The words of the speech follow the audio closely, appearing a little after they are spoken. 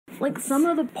Like, some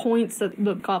of the points that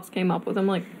the cops came up with, I'm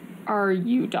like, are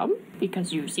you dumb?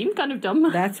 Because you seem kind of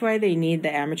dumb. That's why they need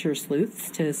the amateur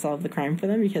sleuths to solve the crime for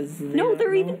them, because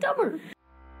they're even dumber.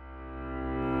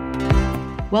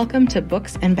 Welcome to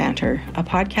Books and Banter, a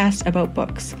podcast about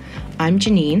books. I'm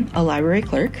Janine, a library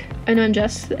clerk. And I'm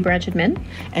Jess, branch admin.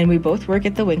 And we both work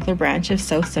at the Winkler branch of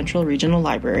South Central Regional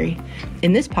Library.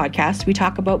 In this podcast, we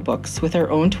talk about books with our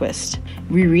own twist.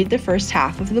 We read the first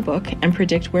half of the book and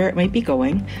predict where it might be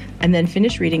going, and then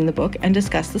finish reading the book and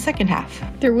discuss the second half.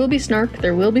 There will be snark,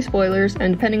 there will be spoilers,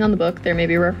 and depending on the book, there may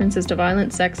be references to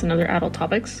violence, sex, and other adult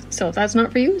topics. So if that's not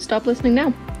for you, stop listening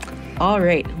now. All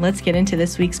right, let's get into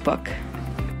this week's book.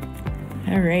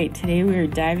 All right, today we're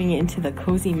diving into the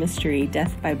cozy mystery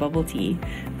Death by Bubble Tea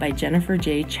by Jennifer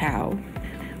Chow.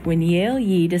 When Yale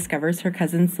Yi discovers her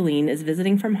cousin Celine is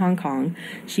visiting from Hong Kong,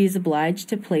 she is obliged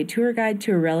to play tour guide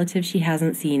to a relative she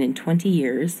hasn't seen in 20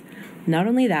 years. Not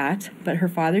only that, but her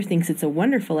father thinks it's a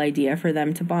wonderful idea for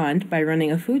them to bond by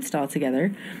running a food stall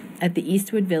together at the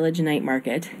Eastwood Village night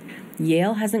market.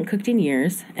 Yale hasn't cooked in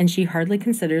years, and she hardly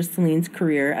considers Celine's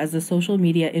career as a social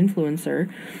media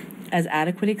influencer as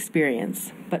adequate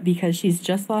experience, but because she's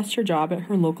just lost her job at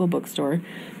her local bookstore,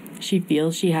 she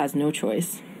feels she has no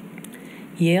choice.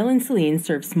 Yale and Celine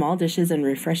serve small dishes and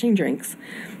refreshing drinks,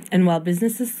 and while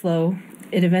business is slow,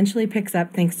 it eventually picks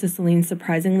up thanks to Celine's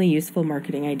surprisingly useful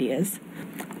marketing ideas.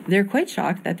 They're quite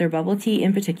shocked that their bubble tea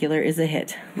in particular is a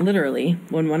hit, literally,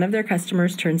 when one of their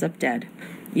customers turns up dead.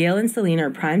 Yale and Celine are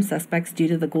prime suspects due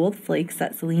to the gold flakes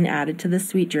that Celine added to the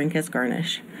sweet drink as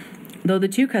garnish. Though the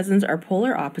two cousins are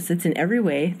polar opposites in every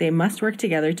way, they must work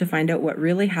together to find out what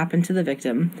really happened to the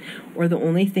victim, or the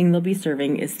only thing they'll be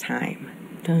serving is time.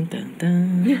 Dun, dun,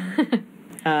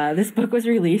 dun. This book was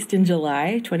released in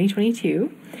July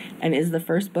 2022 and is the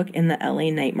first book in the LA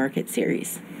Night Market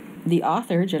series. The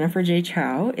author, Jennifer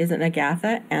Chow, is an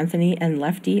Agatha, Anthony, and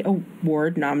Lefty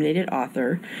Award-nominated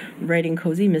author, writing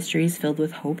cozy mysteries filled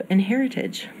with hope and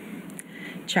heritage.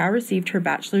 Chow received her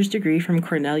bachelor's degree from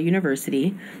Cornell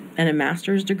University and a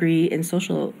master's degree in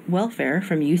social welfare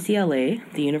from UCLA,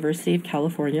 the University of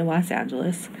California, Los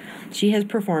Angeles. She has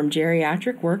performed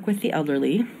geriatric work with the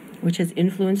elderly, which has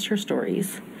influenced her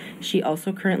stories. She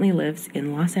also currently lives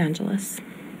in Los Angeles.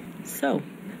 So,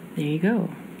 there you go.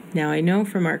 Now, I know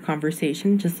from our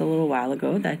conversation just a little while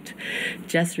ago that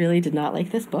Jess really did not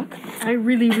like this book. I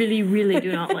really, really, really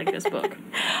do not like this book.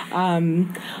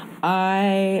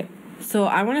 So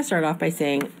I want to start off by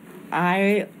saying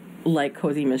I like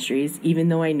cozy mysteries, even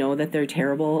though I know that they're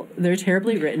terrible. They're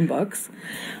terribly written books.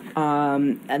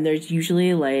 And there's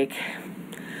usually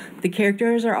the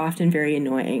characters are often very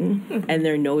annoying and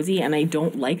they're nosy, and I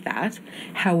don't like that.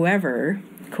 However,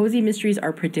 cozy mysteries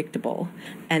are predictable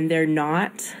and they're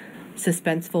not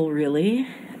suspenseful really.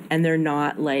 And they're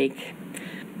not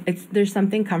there's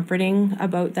something comforting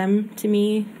about them to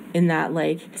me. In that,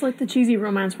 it's like the cheesy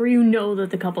romance where you know that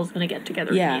the couple's going to get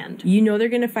together in the end. You know they're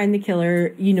going to find the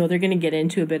killer. You know they're going to get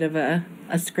into a bit of a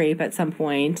scrape at some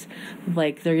point.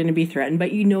 They're going to be threatened,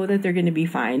 but you know that they're going to be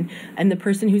fine. And the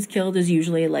person who's killed is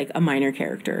usually, a minor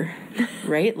character,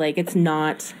 right? It's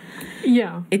not...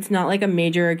 Yeah. It's not like a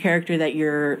major character that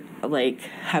you're,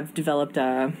 have developed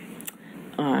a...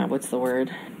 what's the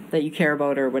word? That you care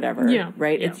about or whatever. Yeah.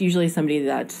 Right? Yeah. It's usually somebody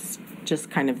that's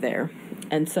just kind of there.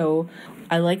 And so...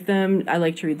 I like them. I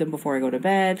like to read them before I go to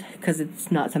bed because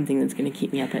it's not something that's going to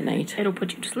keep me up at night. It'll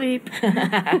put you to sleep.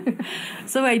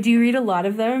 So I do read a lot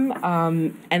of them,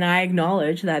 and I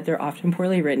acknowledge that they're often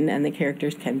poorly written and the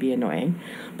characters can be annoying.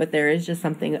 But there is just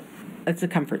something, it's a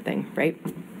comfort thing, right?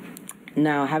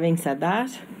 Now, having said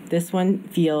that, this one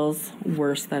feels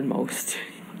worse than most.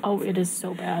 Oh, it is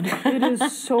so bad. It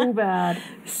is so bad.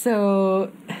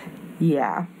 So,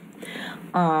 yeah.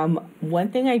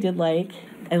 One thing I did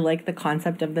I like the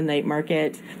concept of the night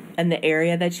market and the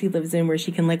area that she lives in where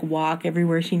she can walk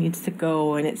everywhere she needs to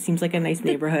go, and it seems like a nice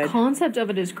neighborhood. The concept of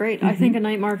it is great. Mm-hmm. I think a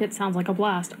night market sounds like a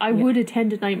blast. I would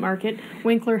attend a night market.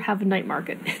 Winkler, have a night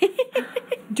market.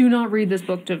 Do not read this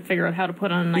book to figure out how to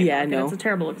put on a night market. No. It's a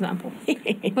terrible example.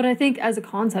 But I think as a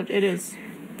concept it is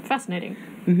fascinating.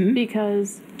 Mm-hmm.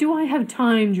 Because do I have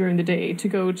time during the day to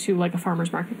go to a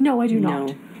farmer's market? No, I do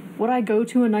not. Would I go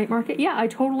to a night market? Yeah, I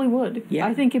totally would. Yeah.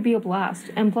 I think it'd be a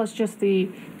blast. And plus just the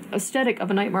aesthetic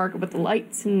of a night market with the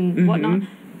lights and whatnot.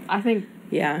 I think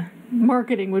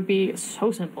marketing would be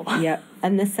so simple. Yeah.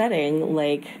 And the setting,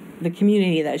 the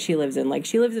community that she lives in.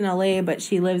 She lives in LA, but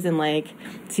she lives in,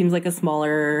 seems like a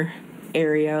smaller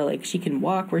area. She can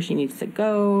walk where she needs to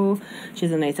go. She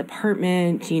has a nice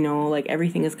apartment,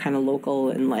 everything is kind of local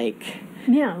and,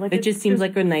 Yeah, like it just seems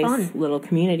like a nice fun little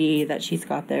community that she's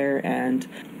got there. And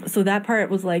so that part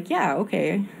was like, yeah,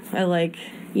 okay. I like,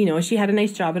 you know, she had a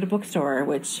nice job at a bookstore,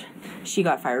 which she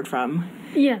got fired from.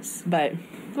 Yes. But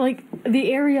like,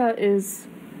 the area is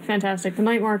fantastic. The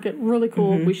night market, really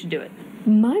cool. We should do it.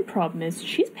 My problem is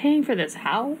she's paying for this.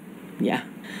 How? Yeah.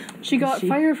 She got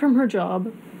fired from her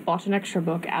job, bought an extra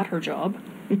book at her job,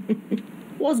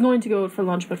 was going to go out for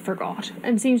lunch but forgot,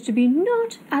 and seems to be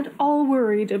not at all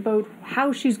worried about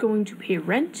how she's going to pay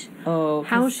rent,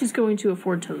 how she's going to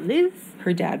afford to live.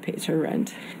 Her dad pays her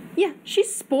rent. Yeah,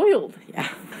 she's spoiled.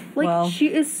 Yeah. Like, well,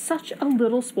 she is such a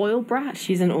little spoiled brat.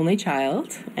 She's an only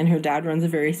child, and her dad runs a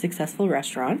very successful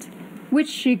restaurant. Which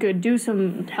she could do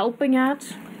some helping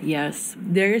at. Yes.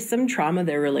 There is some trauma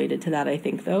there related to that, I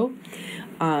think, though,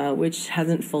 which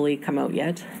hasn't fully come out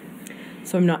yet.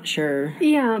 So I'm not sure.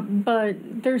 Yeah, but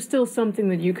there's still something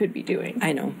that you could be doing.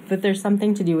 I know. But there's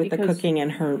something to do with the cooking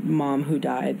and her mom who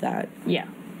died that... Yeah.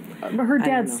 But her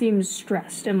dad seems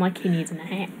stressed and like he needs a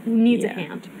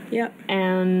hand. Yeah.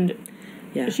 And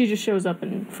she just shows up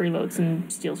and freeloads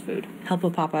and steals food. Help a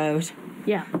papa out.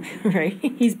 Yeah. Right?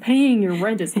 He's paying your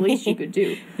rent is the least you could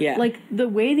do. Yeah. Like, the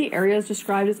way the area is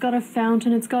described, it's got a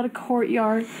fountain, it's got a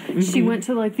courtyard. She went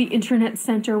to, like, the internet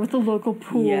center with the local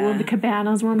pool and the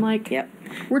cabanas where I'm like,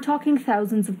 we're talking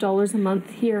thousands of dollars a month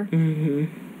here.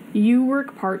 You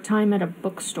work part-time at a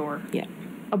bookstore. Yeah.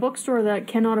 A bookstore that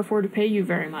cannot afford to pay you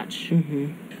very much.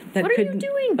 That what are you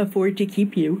doing? Afford to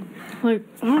keep you. Like,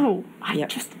 I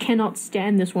just cannot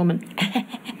stand this woman.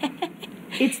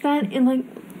 It's that in, like...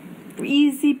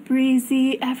 easy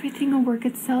breezy, everything will work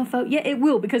itself out. Yeah, it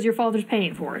will, because your father's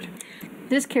paying for it.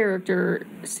 This character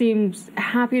seems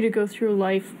happy to go through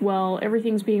life while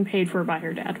everything's being paid for by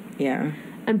her dad. Yeah.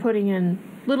 And putting in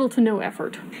little to no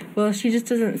effort. Well, she just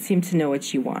doesn't seem to know what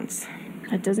she wants.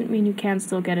 That doesn't mean you can't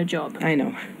still get a job. I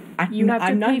know. You have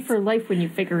to pay for life when you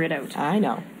figure it out. I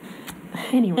know.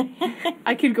 Anyway,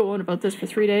 I could go on about this for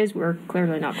 3 days. We're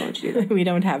clearly not going to do that. We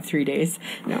don't have 3 days.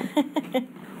 No.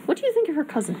 What do you think of her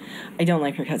cousin? I don't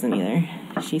like her cousin either.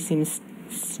 She seems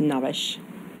snobbish.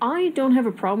 I don't have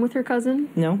a problem with her cousin.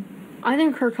 No? I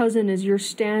think her cousin is your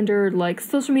standard, like,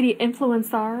 social media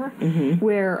influencer,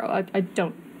 where I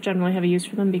don't generally have a use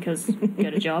for them because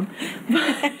get a job.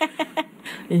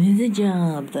 It is a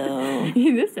job, though.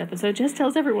 This episode just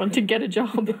tells everyone to get a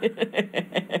job.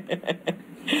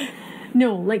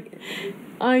 No, like,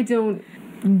 I don't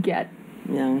get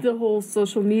the whole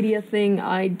social media thing.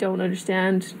 I don't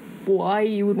understand why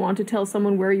you would want to tell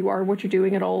someone where you are, what you're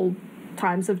doing at all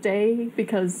times of day,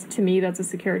 because to me that's a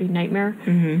security nightmare.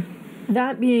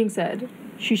 That being said,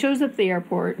 she shows up at the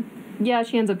airport. Yeah,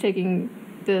 she ends up taking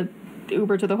the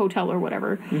Uber to the hotel or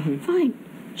whatever. Fine.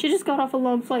 She just got off a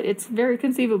long flight. It's very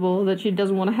conceivable that she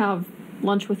doesn't want to have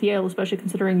lunch with Yale, especially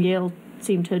considering Yale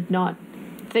seemed to not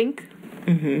think.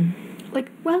 Like,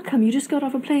 welcome, you just got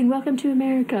off a plane. Welcome to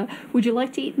America. Would you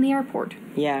like to eat in the airport?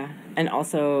 Yeah, and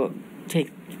also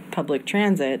take public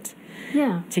transit.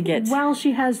 Yeah. To get... While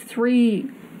she has 3,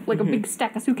 like, a big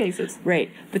stack of suitcases. Right.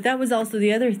 But that was also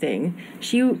the other thing.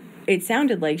 It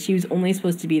sounded like she was only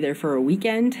supposed to be there for a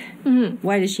weekend.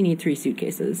 Why does she need 3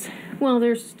 suitcases? Well,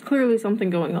 there's clearly something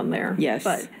going on there. Yes,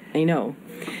 but I know.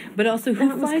 But also,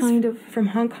 who flies from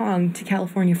Hong Kong to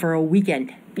California for a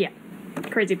weekend? Yeah.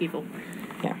 Crazy people.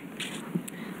 Yeah.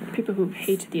 People who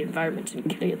hate the environment and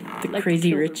kill the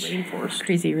crazy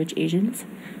rich Asians.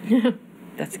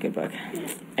 That's a good book.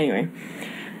 Anyway.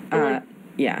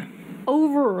 Yeah.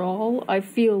 Overall, I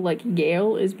feel like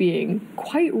Yale is being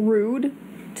quite rude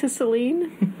to Celine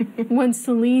when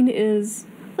Celine is...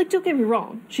 Like, don't get me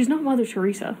wrong. She's not Mother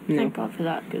Teresa. No. Thank God for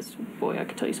that, because, boy, I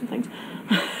could tell you some things.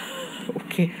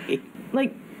 Okay.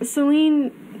 Like,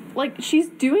 Celine... Like, she's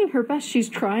doing her best. She's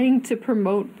trying to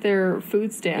promote their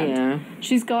food stand. Yeah.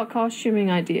 She's got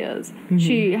costuming ideas.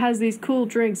 She has these cool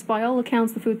drinks. By all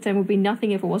accounts, the food stand would be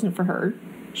nothing if it wasn't for her.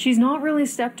 She's not really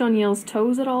stepped on Yale's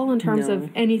toes at all in terms of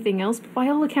anything else. But by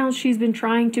all accounts, she's been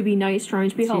trying to be nice, trying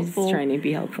to be helpful. She's trying to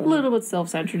be helpful. A little bit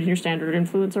self-centered in your standard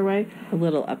influencer way. A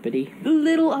little uppity.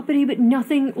 But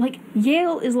nothing... Like,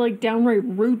 Yale is, like, downright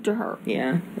rude to her.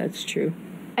 Yeah, that's true.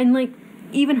 And, like...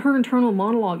 Even her internal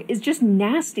monologue is just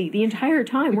nasty the entire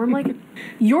time, where I'm like,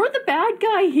 you're the bad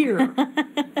guy here.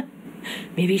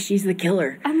 Maybe she's the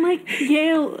killer. And, like,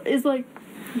 Yale is like,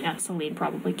 yeah, Celine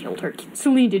probably killed her.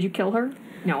 Celine, did you kill her?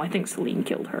 No, I think Celine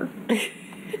killed her.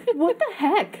 What the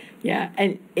heck? Yeah,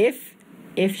 and if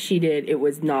she did, it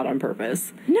was not on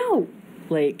purpose. No.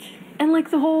 Like... And,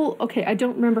 like, the whole... Okay, I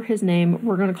don't remember his name.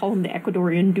 We're going to call him the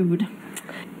Ecuadorian dude.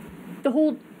 The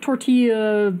whole...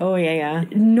 tortilla... Oh, yeah.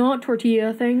 Not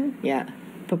tortilla thing. Yeah.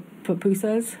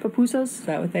 Papusas? Papusas? Is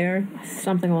that what they are?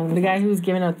 Something along the guy who's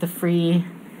giving out the free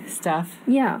stuff.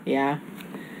 Yeah. Yeah.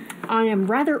 I am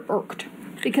rather irked.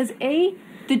 Because the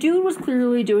dude was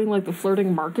clearly doing, like, the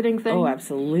flirting marketing thing. Oh,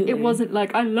 absolutely. It wasn't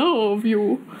like, I love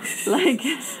you. Like,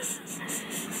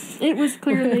 it was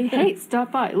clearly, hey,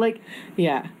 stop by. Like,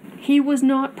 yeah. He was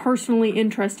not personally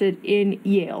interested in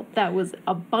Yale. That was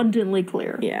abundantly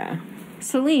clear. Yeah.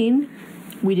 Celine,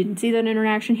 we didn't see that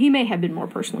interaction. He may have been more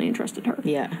personally interested in her.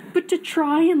 Yeah. But to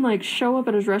try and, like, show up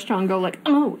at his restaurant and go, like,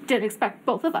 oh, didn't expect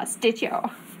both of us, did you?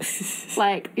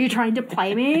 Like, are you trying to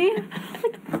play me?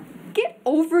 Like, get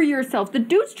over yourself. The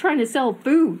dude's trying to sell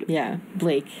food. Yeah.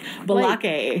 Blake.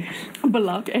 Balake.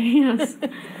 Balake, yes.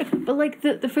 But, like,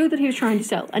 the food that he was trying to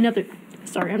sell.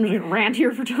 Sorry, I'm just going to rant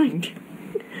here for time.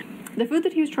 The food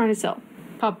that he was trying to sell.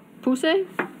 Papusa?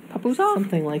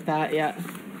 Something like that, yeah.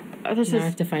 This is I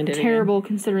have to find it terrible again.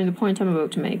 Considering the point I'm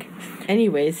about to make.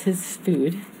 Anyways, his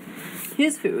food.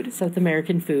 South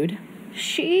American food.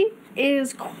 She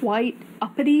is quite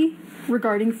uppity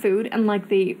regarding food and, like,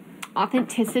 the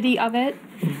authenticity of it.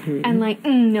 Mm-hmm. And, like,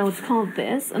 no, it's called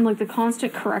this. And, like, the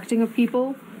constant correcting of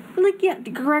people. And, like, yeah,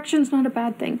 correction's not a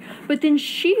bad thing. But then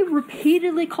she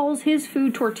repeatedly calls his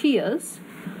food tortillas,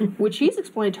 which he's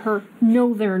explained to her,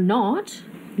 no, they're not.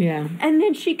 Yeah. And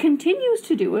then she continues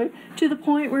to do it to the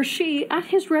point where she, at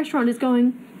his restaurant, is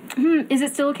going, is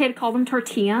it still okay to call them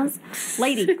tortillas?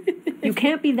 Lady, you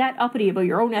can't be that uppity about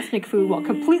your own ethnic food while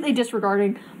completely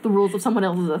disregarding the rules of someone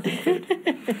else's ethnic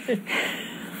food.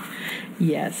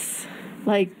 Yes.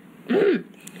 Like,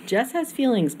 Jess has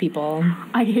feelings, people.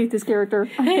 I hate this character.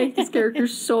 I hate this character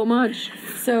so much.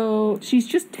 So, she's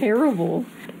just terrible.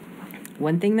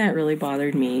 One thing that really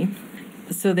bothered me,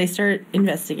 so they start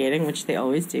investigating, which they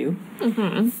always do.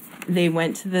 Mm-hmm. They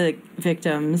went to the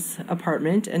victim's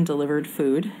apartment and delivered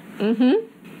food. Mm-hmm.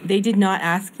 They did not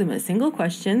ask them a single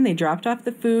question. They dropped off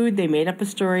the food. They made up a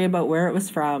story about where it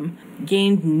was from.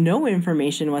 Gained no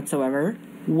information whatsoever.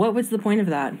 What was the point of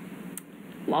that?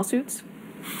 Lawsuits.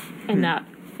 And that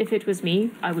if it was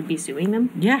me, I would be suing them.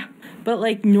 Yeah. But,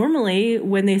 like, normally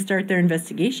when they start their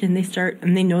investigation,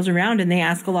 they nose around and they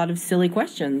ask a lot of silly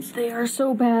questions. They are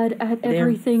so bad at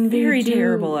everything they do. Very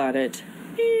terrible at it.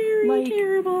 Very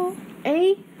terrible.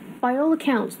 By all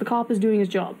accounts, the cop is doing his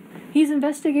job. He's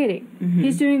investigating. Mm-hmm.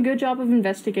 He's doing a good job of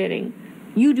investigating.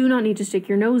 You do not need to stick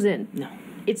your nose in. No.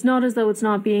 It's not as though it's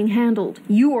not being handled.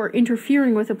 You are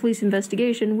interfering with a police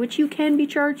investigation, which you can be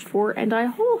charged for, and I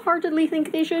wholeheartedly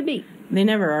think they should be. They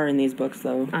never are in these books,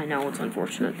 though. I know, it's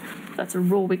unfortunate. That's a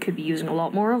rule we could be using a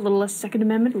lot more, a little less Second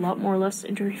Amendment, a lot more less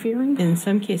interfering. In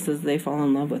some cases, they fall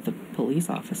in love with a police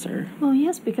officer. Well,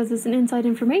 yes, because it's an inside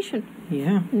information.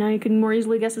 Yeah. Now you can more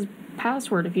easily guess his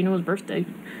password if you know his birthday.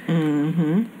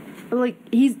 Mm-hmm. Like,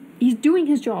 he's doing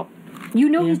his job. You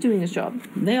know he's doing his job.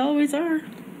 They always are.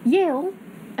 Yale,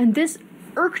 and this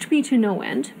irked me to no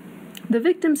end, the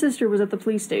victim's sister was at the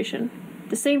police station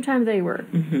the same time they were.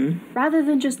 Mm-hmm. Rather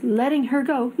than just letting her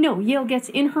go, no, Yale gets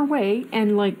in her way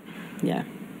and, like... Yeah,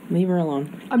 leave her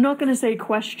alone. I'm not going to say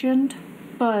questioned,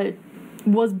 but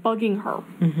was bugging her.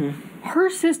 Mm-hmm. Her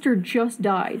sister just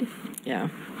died. Yeah.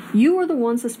 You are the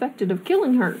one suspected of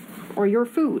killing her, or your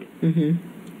food. Mm-hmm.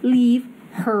 Leave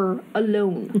her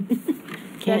alone.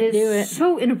 Can't do it.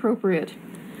 So inappropriate.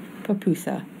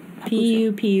 Papusa.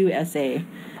 P-U-P-U-S-A.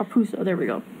 Papusa, there we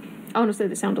go. I want to say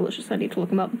they sound delicious. I need to look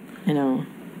them up. I know.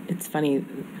 It's funny,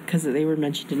 because they were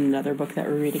mentioned in another book that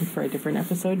we're reading for a different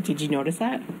episode. Did you notice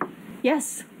that?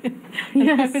 Yes.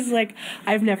 Yes. I was like,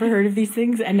 I've never heard of these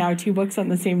things, and now 2 books on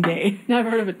the same day. Now I've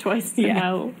heard of it twice. Yeah. And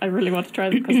now I really want to try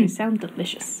them because they sound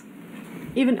delicious.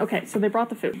 Okay, so they brought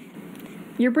the food.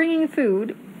 You're bringing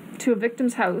food to a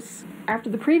victim's house after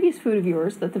the previous food of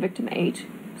yours that the victim ate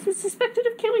is suspected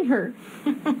of killing her.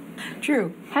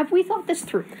 True. Have we thought this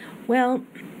through? Well,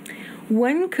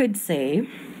 one could say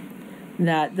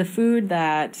that the food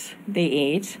that they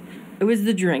ate, it was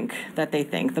the drink that they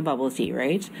think, the bubble tea,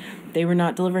 right? They were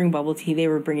not delivering bubble tea. They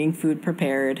were bringing food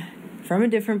prepared from a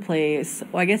different place.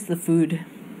 Well, I guess the food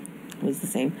was the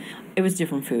same. It was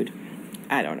different food.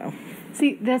 I don't know.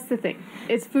 See, that's the thing.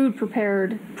 It's food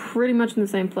prepared pretty much in the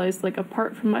same place. Like,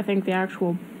 apart from, I think, the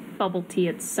actual bubble tea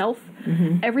itself,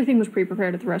 everything was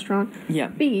pre-prepared at the restaurant. Yeah.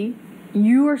 B,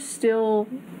 you are still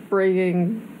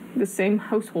bringing the same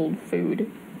household food.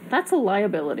 That's a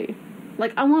liability.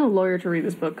 Like, I want a lawyer to read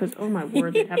this book because, oh my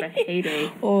word, they'd have a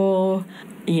heyday. Oh,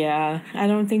 yeah. I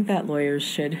don't think that lawyers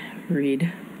should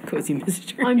read Cozy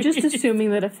Mystery. I'm just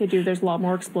assuming that if they do, there's a lot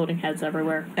more exploding heads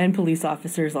everywhere. And police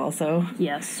officers also.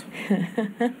 Yes.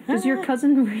 Does your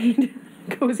cousin read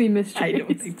Cozy Mysteries? I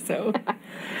don't think so.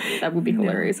 That would be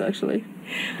hilarious, actually.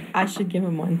 I should give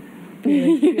him one.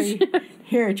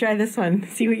 Here, try this one.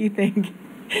 See what you think.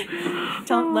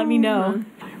 Let me know.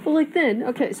 Well, like then,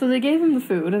 okay, so they gave him the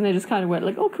food, and they just kind of went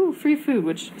like, oh, cool, free food,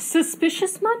 which,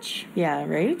 suspicious much? Yeah,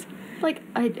 right? Like,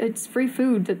 it's free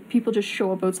food that people just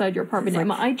show up outside your apartment.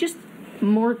 Am I just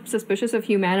more suspicious of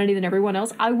humanity than everyone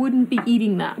else? I wouldn't be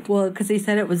eating that. Well, because they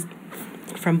said it was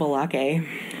from Balake.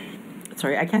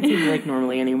 Sorry, I can't say like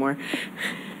normally anymore.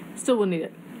 Still wouldn't eat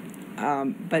it.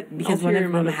 But because one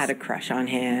of them had a crush on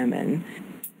him, and...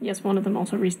 Yes, one of them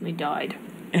also recently died.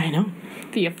 I know.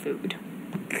 Via food.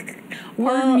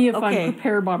 Pardon me if I'm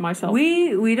prepared by myself.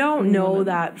 We don't know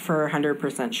that for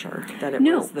 100% sure that it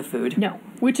was the food. No,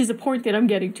 which is a point that I'm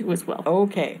getting to as well.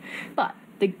 Okay. But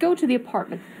they go to the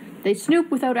apartment. They snoop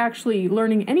without actually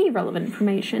learning any relevant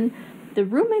information. The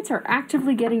roommates are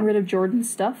actively getting rid of Jordan's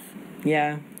stuff.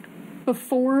 Yeah.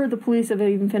 Before the police have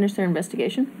even finished their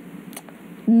investigation.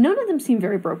 None of them seem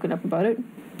very broken up about it.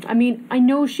 I mean, I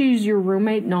know she's your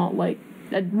roommate, not like...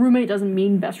 A roommate doesn't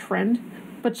mean best friend,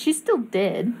 but she's still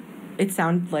dead. It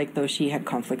sounded like, though, she had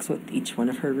conflicts with each one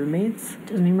of her roommates.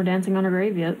 Doesn't mean we're dancing on her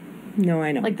grave yet. No,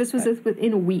 I know. Like, this was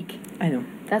within a week. I know.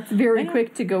 That's very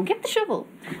quick to go, get the shovel.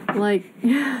 Like,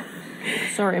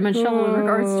 sorry, I meant shovel in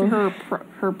regards to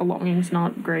her belongings,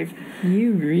 not grave.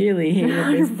 You really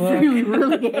hated this book. I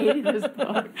really hated this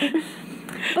book.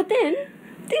 But then,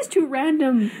 these two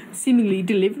random, seemingly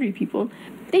delivery people,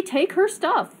 they take her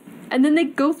stuff. And then they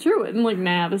go through it and like,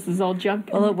 nah, this is all junk.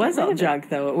 Well, it was all junk,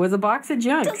 though. It was a box of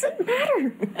junk. Doesn't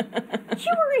matter.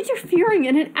 You were interfering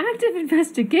in an active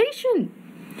investigation.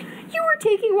 You were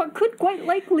taking what could quite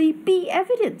likely be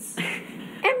evidence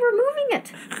and removing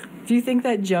it. Do you think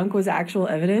that junk was actual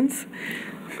evidence?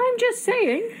 I'm just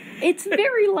saying, it's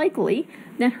very likely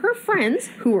that her friends,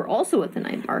 who were also at the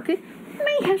night market,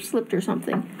 may have slipped her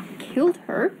something, killed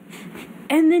her.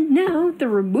 And then now, the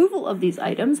removal of these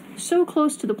items, so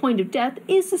close to the point of death,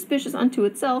 is suspicious unto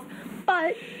itself,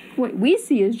 but what we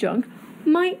see as junk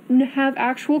might have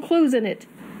actual clothes in it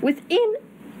within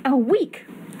a week.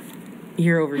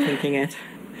 You're overthinking it.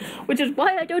 Which is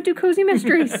why I don't do cozy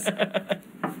mysteries.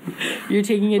 You're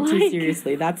taking it too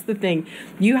seriously. That's the thing.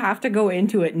 You have to go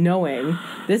into it knowing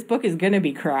this book is going to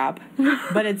be crap,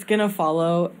 but it's going to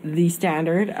follow the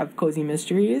standard of cozy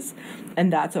mysteries,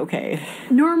 and that's okay.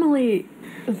 Normally,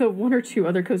 the one or two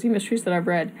other cozy mysteries that I've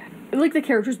read, like, the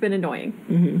character's been annoying.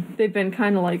 Mm-hmm. They've been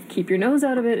kind of like, keep your nose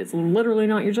out of it. It's literally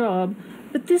not your job.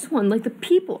 But this one, like, the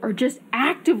people are just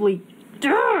actively...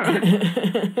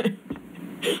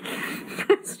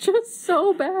 It's just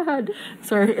so bad.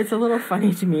 Sorry, it's a little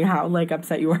funny to me how, like,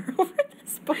 upset you are over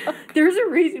this book. There's a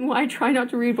reason why I try not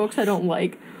to read books I don't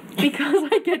like. Because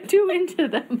I get too into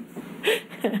them.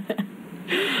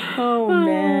 Oh,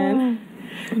 man.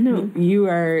 No. You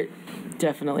are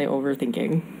definitely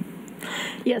overthinking.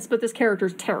 Yes, but this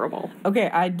character's terrible. Okay,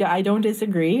 I don't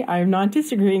disagree. I'm not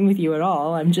disagreeing with you at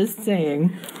all. I'm just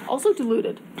saying. Also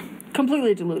deluded.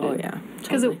 Completely deluded. Oh, yeah.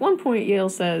 Because at one point, Yale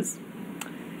says...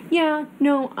 Yeah,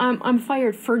 no, I'm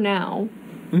fired for now,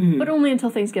 but only until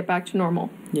things get back to normal.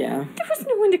 Yeah. There was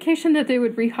no indication that they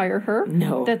would rehire her.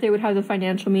 No. That they would have the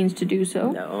financial means to do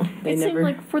so. No, they never. It seemed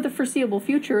like for the foreseeable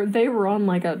future, they were on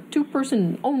like a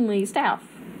 2-person only staff.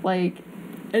 Like.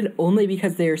 And only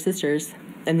because they are sisters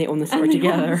and they own the store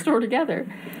together. Own the store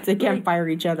together. They can't fire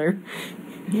each other.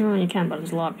 No, you can, but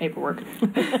there's a lot of paperwork.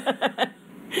 But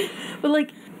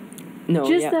like. No,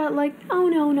 that, like, oh,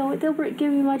 no, they'll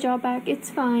give me my job back. It's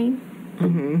fine.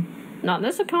 Mm-hmm. Not in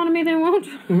this economy, they won't.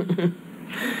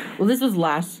 Well, this was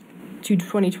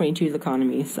 2022's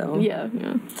economy, so... Yeah.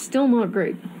 Still not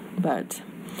great. But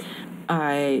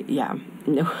I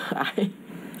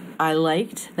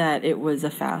liked that it was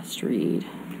a fast read.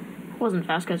 It wasn't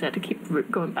fast because I had to keep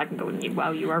going back and going,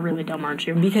 wow, you are really dumb, aren't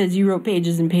you? Because you wrote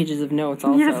pages and pages of notes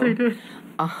also. Yes, I did.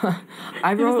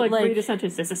 I wrote like read a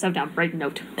sentence. This is so down. Write a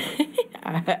note.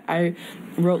 I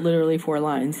wrote literally 4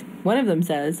 lines. One of them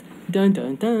says, dun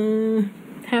dun dun.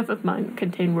 Half of mine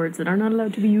contain words that are not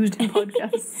allowed to be used in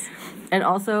podcasts. And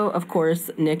also, of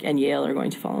course, Nick and Yale are going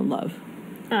to fall in love.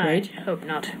 Right? I hope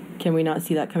not. Can we not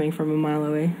see that coming from a mile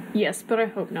away? Yes, but I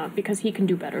hope not, because he can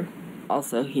do better.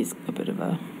 Also, he's a bit of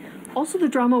a... Also, the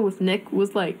drama with Nick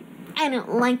was like, I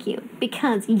don't like you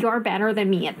because you're better than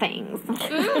me at things.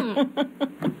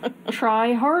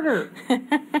 Try harder.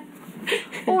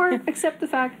 Or accept the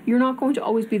fact you're not going to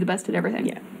always be the best at everything.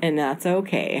 Yeah, and that's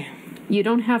okay. You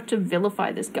don't have to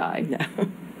vilify this guy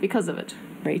because of it.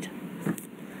 Right.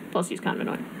 Plus, he's kind of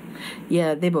annoying.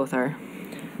 Yeah, they both are.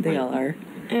 They all are.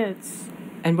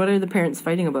 And what are the parents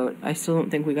fighting about? I still don't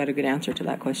think we got a good answer to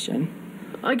that question.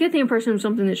 I get the impression of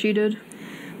something that she did.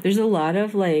 There's a lot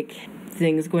of, like,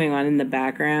 things going on in the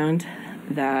background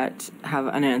that have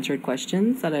unanswered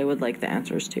questions that I would like the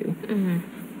answers to.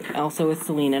 Mm-hmm. Also with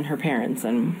Celine and her parents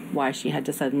and why she had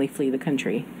to suddenly flee the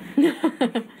country.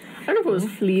 I don't know if it was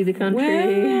flee the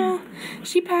country. Well,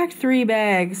 she packed 3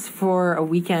 bags for a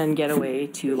weekend getaway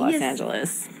to Los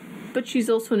Angeles. But she's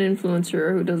also an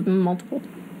influencer who does multiple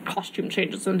costume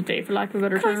changes in a day, for lack of a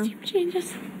better term. Costume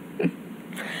changes.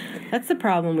 That's the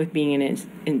problem with being an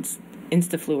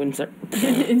instafluencer.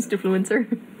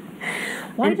 Instafluencer.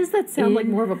 Why does that sound like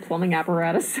more of a plumbing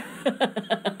apparatus?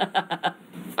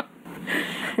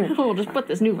 We'll just put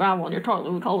this new valve on your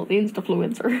toilet. We call it the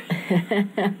Instafluencer.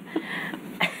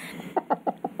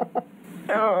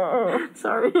 Oh,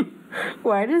 sorry.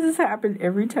 Why does this happen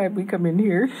every time we come in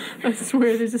here? I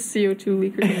swear there's a CO2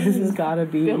 leak or something. This has gotta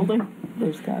be. Building.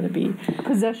 There's gotta be.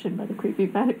 Possession by the creepy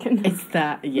mannequin. It's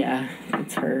that, yeah.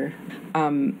 It's her. I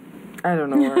don't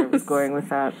know where I was going with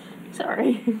that.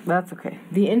 Sorry. That's okay.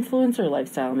 The influencer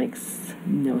lifestyle makes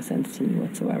no sense to me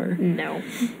whatsoever. No.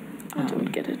 I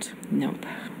don't get it. Nope.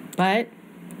 But,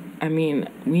 I mean,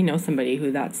 we know somebody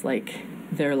who that's like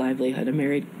their livelihood, a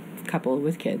married couple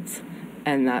with kids.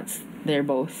 And they're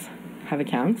both have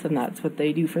accounts, and that's what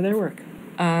they do for their work.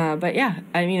 But yeah,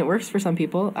 I mean, it works for some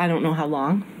people. I don't know how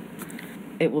long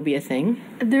it will be a thing.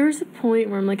 There's a point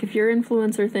where I'm like, if your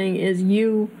influencer thing is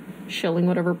you shilling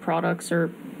whatever products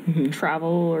or travel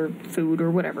or food or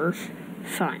whatever,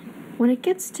 fine. When it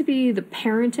gets to be the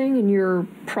parenting and your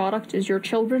product is your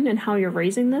children and how you're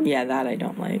raising them, yeah, that I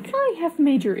don't like. I have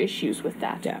major issues with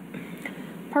that. Yeah.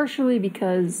 Partially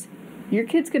because your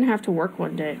kid's going to have to work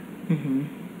one day. Mm-hmm.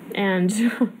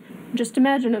 And just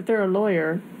imagine if they're a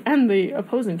lawyer and the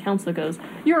opposing counsel goes,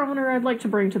 Your Honor, I'd like to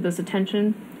bring to this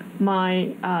attention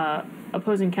my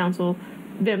opposing counsel,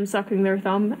 them sucking their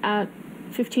thumb at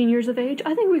 15 years of age.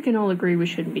 I think we can all agree we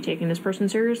shouldn't be taking this person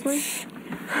seriously.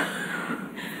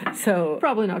 So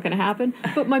probably not going to happen.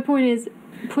 But my point is,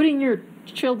 putting your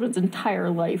children's entire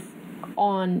life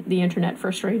on the internet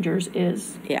for strangers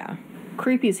is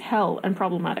creepy as hell and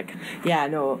problematic. Yeah,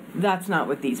 no, that's not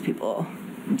what these people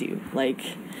do. Like,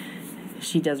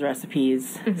 she does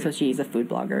recipes, so she's a food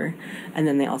blogger, and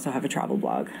then they also have a travel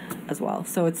blog as well.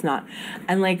 So it's not,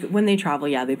 and like when they travel,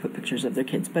 they put pictures of their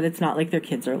kids, but it's not like their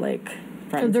kids are like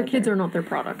friends. So their kids are not their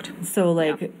product. So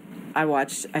like,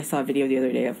 I saw a video the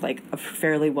other day of like a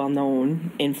fairly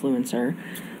well-known influencer.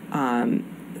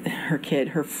 Her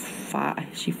kid,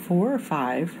 she 4 or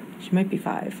 5. She might be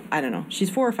 5. I don't know.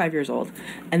 She's 4 or 5 years old.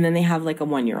 And then they have like a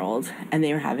 1-year-old. And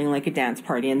they were having like a dance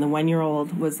party. And the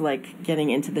 1-year-old was like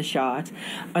getting into the shot.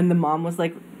 And the mom was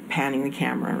like panning the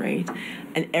camera, right?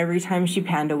 And every time she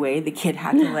panned away, the kid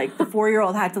had to like, the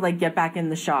 4-year-old had to like get back in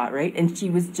the shot, right? And she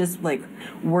was just like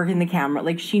working the camera.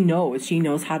 Like she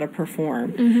knows how to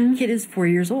perform. Mm-hmm. Kid is 4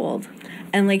 years old.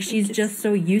 And like she's just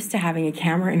so used to having a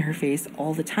camera in her face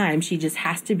all the time. She just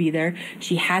has to be there.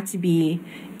 She had to be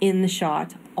in the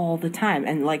shot all the time.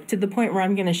 And like to the point where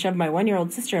I'm going to shove my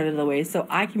 1-year-old sister out of the way so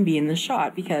I can be in the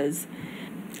shot because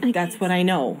that's what I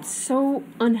know. So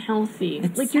unhealthy.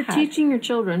 It's like you're teaching your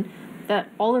children that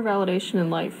all their validation in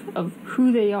life of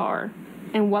who they are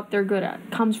and what they're good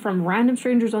at comes from random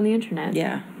strangers on the internet.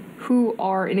 Yeah. Who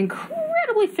are an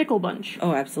incredibly fickle bunch.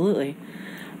 Oh, absolutely.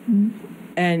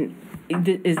 And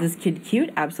is this kid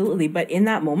cute? Absolutely. But in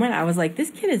that moment, I was like, this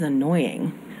kid is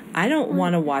annoying. I don't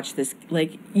want to watch this.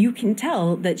 Like, you can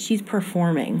tell that she's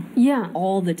performing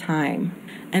all the time.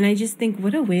 And I just think,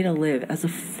 what a way to live as a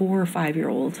 4 or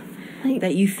 5-year-old. Like,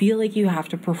 that you feel like you have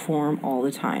to perform all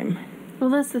the time. Well,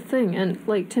 that's the thing. And,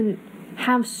 like, to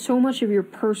have so much of your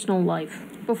personal life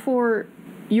before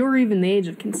you're even the age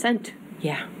of consent.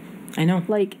 Yeah, I know.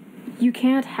 Like, you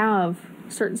can't have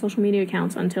certain social media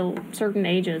accounts until certain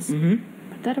ages. Mm-hmm.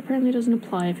 But that apparently doesn't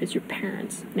apply if it's your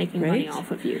parents making money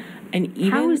off of you. And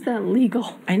even, how is that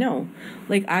legal? I know.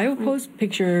 Like, I will post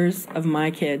pictures of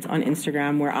my kids on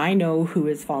Instagram where I know who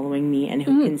is following me and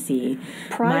who can see.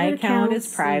 My account is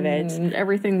private. And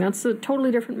everything. That's a totally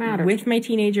different matter. With my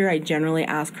teenager, I generally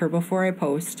ask her before I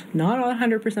post. Not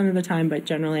 100% of the time, but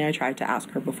generally I try to ask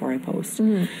her before I post.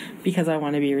 Because I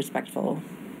want to be respectful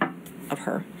of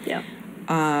her. Yeah.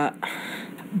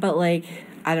 But, like,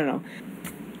 I don't know.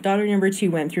 Daughter number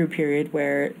 2 went through a period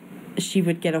where she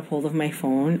would get a hold of my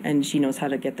phone, and she knows how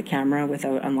to get the camera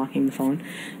without unlocking the phone,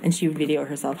 and she would video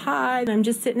herself, hi, I'm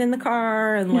just sitting in the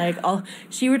car, and like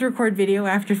she would record video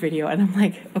after video, and I'm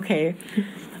like, okay,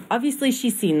 obviously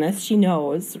she's seen this, she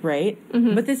knows, right?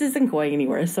 Mm-hmm. But this isn't going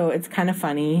anywhere, so it's kind of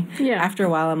funny. After a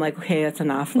while I'm like, okay, that's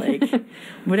enough, like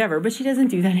whatever. But she doesn't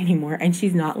do that anymore, and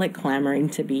she's not like clamoring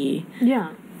to be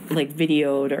like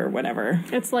videoed or whatever.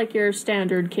 It's like your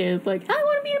standard kid, like, I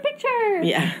want to be in a picture. there.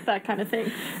 Yeah. That kind of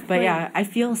thing. But yeah, I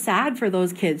feel sad for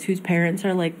those kids whose parents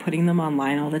are like putting them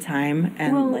online all the time.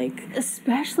 And like.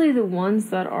 Especially the ones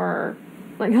that are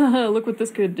like, haha, look what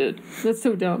this kid did. That's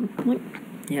so dumb. I'm like,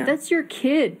 yeah. That's your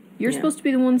kid. You're supposed to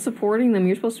be the one supporting them.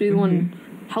 You're supposed to be the one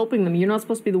helping them. You're not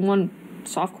supposed to be the one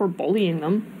softcore bullying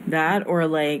them. That, or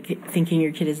like thinking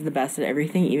your kid is the best at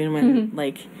everything, even when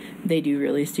like they do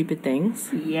really stupid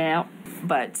things. Yeah.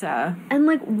 But and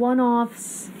like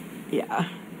one-offs. Yeah.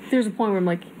 There's a point where I'm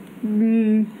like,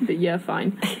 but yeah,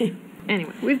 fine.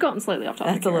 Anyway, we've gotten slightly off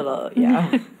topic. That's a little,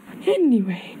 yeah.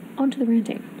 Anyway, on to the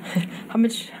ranting. How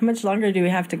much longer do we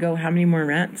have to go? How many more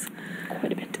rants?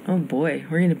 Quite a bit. Oh boy,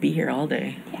 we're gonna be here all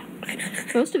day. Yeah.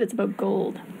 Most of it's about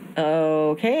gold.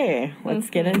 Okay, let's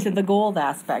get into the gold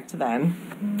aspect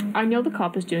then. I know the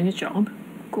cop is doing his job.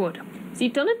 Good. Has he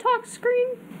done a talk screen?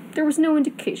 There was no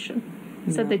indication.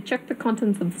 Said they checked the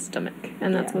contents of the stomach,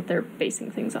 and that's what they're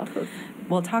basing things off of.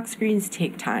 Well, talk screens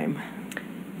take time.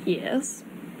 Yes,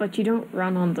 but you don't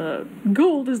run on the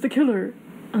gold is the killer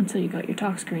until you got your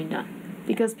talk screen done.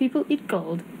 Because people eat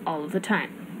gold all of the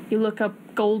time. You look up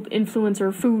gold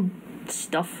influencer food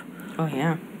stuff. Oh,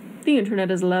 yeah. The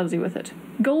internet is lousy with it.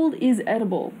 Gold is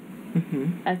edible.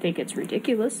 Mm-hmm. I think it's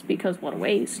ridiculous because what a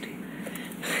waste.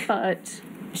 But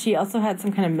she also had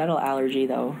some kind of metal allergy,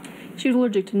 though. She was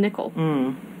allergic to nickel.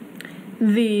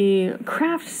 The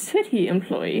Craft City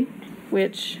employee,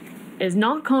 which is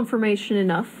not confirmation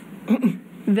enough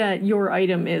that your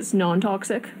item is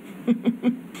non-toxic,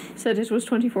 said it was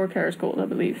 24 carats gold, I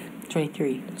believe.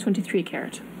 23. 23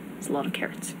 carat. It's a lot of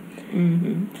carats.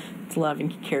 Mm-hmm. It's a lot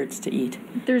of carrots to eat.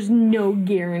 There's no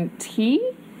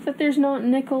guarantee that there's not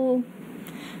nickel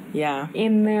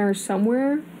in there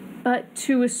somewhere. But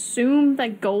to assume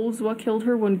that gold's what killed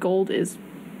her when gold is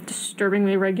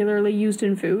disturbingly regularly used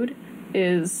in food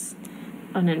is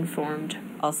uninformed.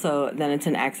 Also, then it's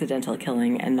an accidental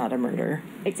killing and not a murder.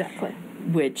 Exactly.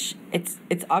 Which, it's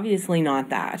obviously not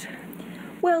that.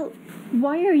 Well,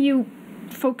 why are you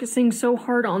focusing so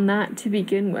hard on that to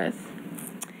begin with?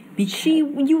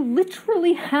 You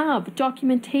literally have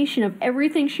documentation of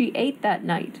everything she ate that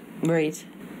night. Right.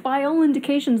 By all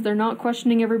indications, they're not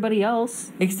questioning everybody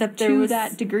else. Except there was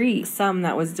that degree. Some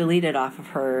that was deleted off of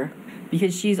her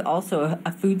because she's also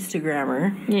a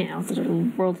foodstagrammer. Yeah,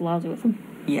 the world's lousy with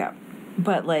them. Yeah.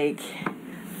 But, like,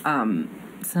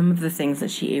 some of the things that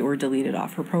she ate were deleted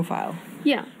off her profile.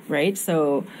 Yeah. Right?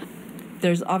 So,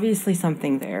 there's obviously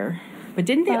something there. But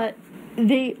didn't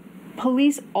they... But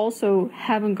police also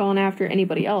haven't gone after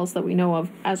anybody else that we know of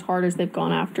as hard as they've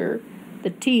gone after the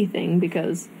tea thing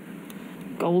because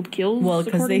gold kills, well,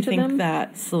 because they think them.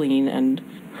 that Celine and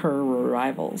her were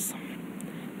rivals.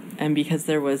 And because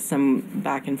there was some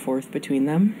back and forth between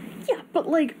them. Yeah, but,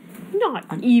 like, not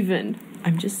even.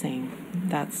 I'm just saying,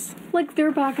 that's... Like,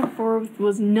 their back and forth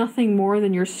was nothing more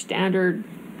than your standard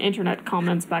internet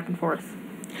comments back and forth.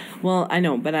 Well, I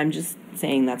know, but I'm just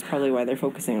saying that's probably why they're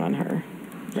focusing on her.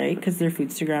 Right? Because they're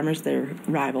foodstagrammers, they're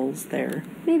rivals, they're...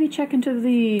 Maybe check into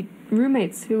the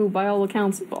roommates who, by all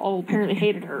accounts, all apparently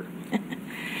hated her.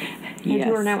 And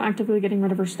who are now actively getting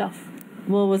rid of her stuff.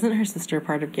 Well, wasn't her sister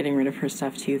part of getting rid of her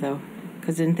stuff too, though?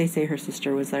 Because didn't they say her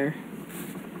sister was there?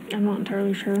 I'm not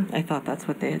entirely sure. I thought that's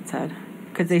what they had said.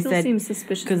 Because they said... seems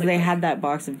suspicious. Because they had that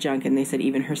box of junk, and they said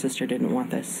even her sister didn't want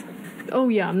this. Oh,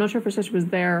 yeah. I'm not sure if her sister was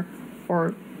there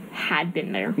or had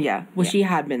been there. Yeah. Well, she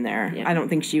had been there. Yeah. I don't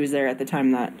think she was there at the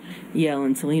time that Yael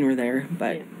and Celine were there,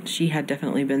 but she had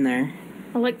definitely been there.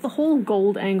 Like, the whole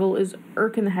gold angle is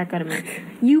irking the heck out of me.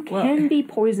 You can be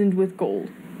poisoned with gold.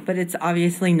 But it's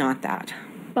obviously not that.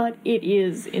 But it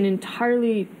is in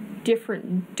entirely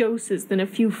different doses than a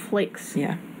few flakes.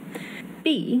 Yeah.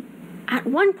 B, at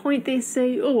one point they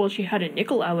say, oh, well, she had a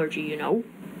nickel allergy, you know.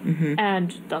 Mm-hmm.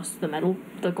 And thus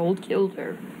the gold killed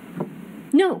her.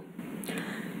 No.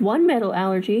 One metal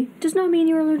allergy does not mean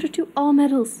you're allergic to all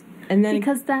metals. And then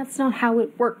because that's not how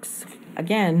it works.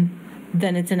 Again,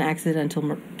 then it's an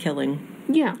accidental killing.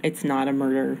 Yeah. It's not a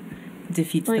murder.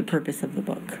 Defeats the purpose of the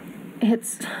book.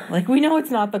 It's... Like, we know it's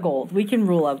not the gold. We can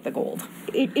rule out the gold.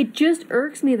 It just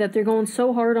irks me that they're going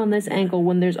so hard on this angle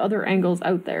when there's other angles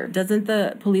out there. Doesn't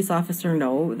the police officer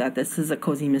know that this is a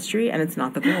cozy mystery and it's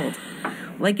not the gold?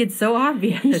 Like, it's so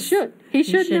obvious. He should. He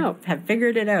should know. Have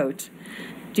figured it out.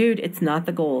 Dude, it's not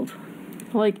the gold.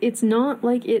 Like, it's not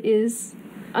like it is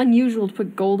unusual to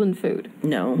put gold in food.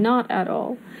 No. Not at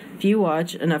all. If you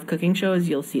watch enough cooking shows,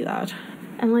 you'll see that.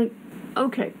 And, like,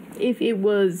 okay, if it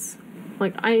was...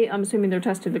 Like, I'm assuming they're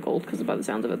testing the gold, because by the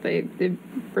sounds of it, they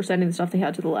were sending the stuff they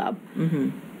had to the lab.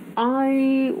 Mm-hmm.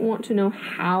 I want to know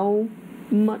how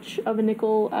much of a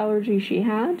nickel allergy she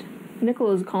had.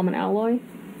 Nickel is a common alloy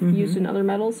used in other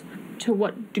metals. to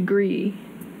what degree?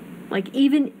 Like,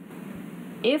 even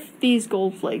if these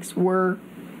gold flakes were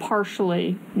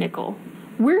partially nickel,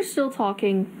 we're still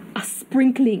talking a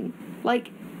sprinkling.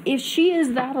 Like, if she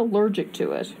is that allergic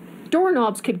to it,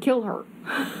 doorknobs could kill her.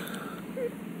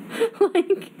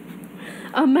 Like,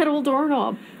 a metal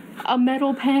doorknob, a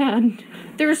metal pan.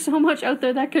 There's so much out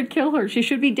there that could kill her. She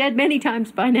should be dead many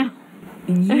times by now.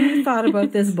 You thought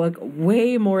about this book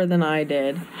way more than I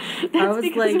did. That's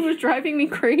because it was driving me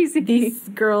crazy. These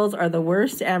girls are the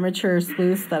worst amateur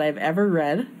sleuths that I've ever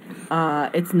read.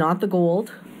 It's not the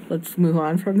gold. Let's move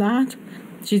on from that.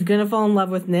 She's going to fall in love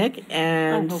with Nick,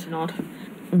 and... I hope not.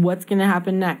 What's going to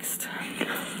happen next?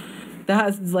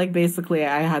 That's, like, basically,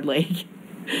 I had, like,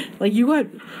 you got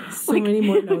so many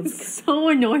more notes. I'm so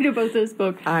annoyed about this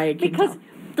book. Because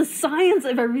the science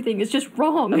of everything is just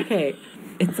wrong. Okay.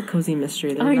 It's a cozy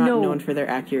mystery. They're not known for their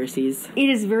accuracies. It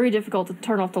is very difficult to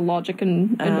turn off the logic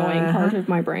and annoying part of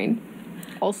my brain.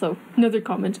 Also, another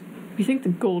comment. We think the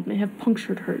gold may have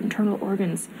punctured her internal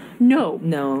organs. No.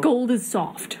 Gold is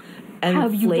soft. And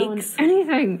have flakes? You done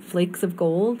anything? Flakes of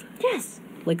gold? Yes.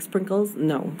 Like sprinkles?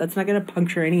 No. That's not going to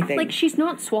puncture anything. Like, she's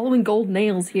not swallowing gold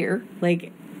nails here.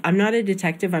 Like, I'm not a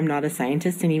detective. I'm not a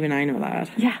scientist. And even I know that.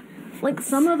 Yeah. Like,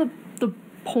 some of the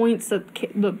points that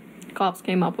the cops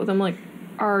came up with, I'm like,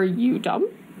 are you dumb?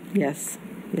 Yes.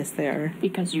 Yes, they are.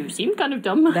 Because you seem kind of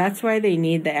dumb. That's why they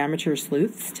need the amateur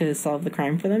sleuths to solve the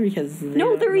crime for them, because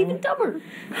they're even dumber.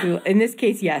 In this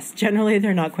case, yes. Generally,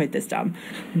 they're not quite this dumb.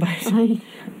 But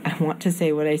I want to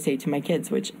say what I say to my kids,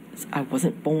 which is, I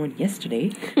wasn't born yesterday.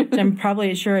 Which I'm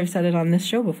probably sure I've said it on this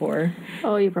show before.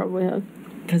 Oh, you probably have.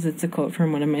 Because it's a quote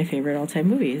from one of my favorite all-time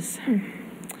movies.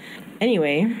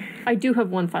 Anyway. I do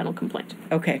have one final complaint.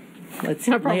 Okay. Let's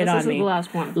lay it on me. This is the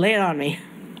last one. Lay it on me.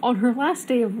 On her last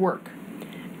day of work,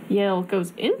 Yale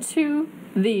goes into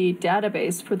the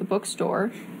database for the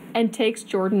bookstore and takes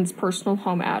Jordan's personal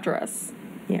home address.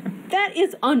 Yeah. That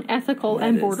is unethical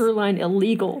and borderline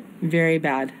illegal. Very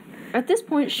bad. At this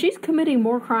point, she's committing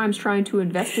more crimes trying to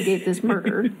investigate this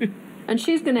murder. And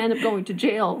she's going to end up going to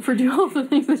jail for doing all the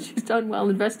things that she's done while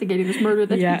investigating this murder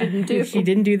that she didn't do. She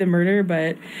didn't do the murder,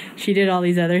 but she did all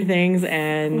these other things,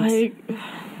 and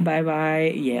bye-bye,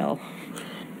 Yale.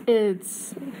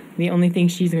 It's... The only thing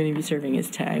she's going to be serving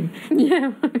is time.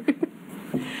 Yeah.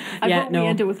 We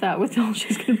end it with that, with all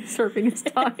she's going to be serving is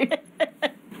time.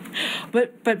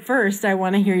 But first, I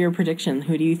want to hear your prediction.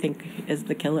 Who do you think is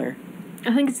the killer?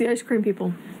 I think it's the ice cream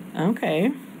people.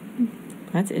 Okay.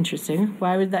 That's interesting.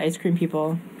 Why would the ice cream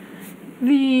people?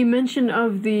 The mention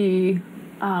of the,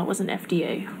 wasn't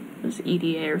FDA. It was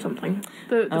EDA or something.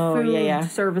 The food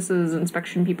services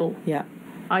inspection people. Yeah.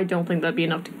 I don't think that'd be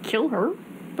enough to kill her,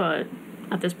 but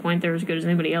at this point, they're as good as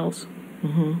anybody else.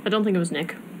 Mm-hmm. I don't think it was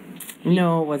Nick.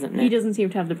 No, it wasn't Nick. He doesn't seem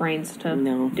to have the brains to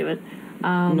do it.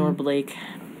 Nor Blake.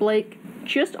 Blake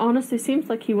just honestly seems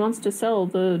like he wants to sell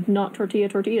the not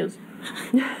tortillas.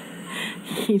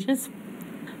 He just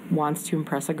wants to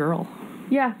impress a girl.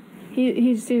 Yeah.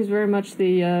 He seems very much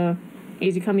the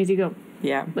easy come, easy go.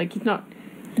 Yeah. Like,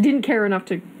 didn't care enough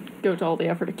to go to all the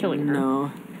effort of killing her.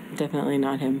 No, definitely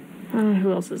not him.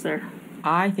 Who else is there?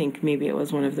 I think maybe it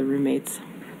was one of the roommates.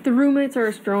 The roommates are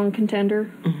a strong contender.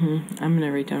 Mm-hmm. I'm going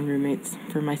to write down roommates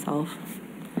for myself.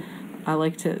 I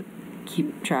like to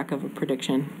keep track of a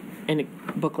prediction in a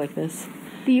book like this.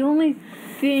 The only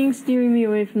thing steering me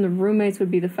away from the roommates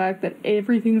would be the fact that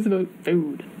everything's about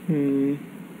food. And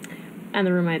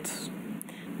the roommates...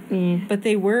 But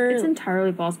they were... It's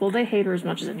entirely possible. They hate her as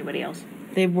much as anybody else.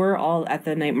 They were all at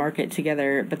the night market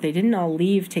together, but they didn't all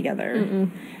leave together.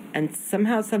 Mm-mm. And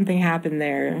somehow something happened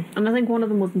there. And I think one of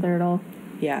them wasn't there at all.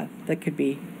 Yeah, that could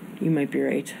be. You might be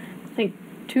right. I think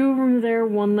 2 of them were there,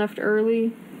 1 left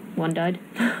early, 1 died.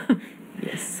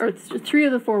 Yes. Or 3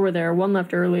 of the 4 were there, 1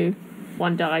 left early,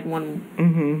 1 died,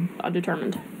 1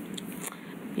 undetermined.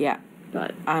 Yeah.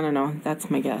 But I don't know. That's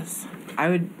my guess.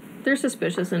 They're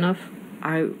suspicious enough.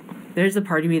 There's a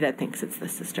part of me that thinks it's the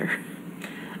sister.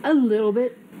 A little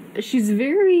bit. She's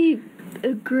very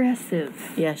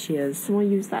aggressive. Yeah, she is. We'll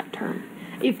use that term.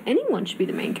 If anyone should be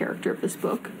the main character of this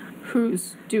book,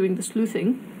 who's doing the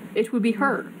sleuthing, it would be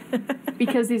her.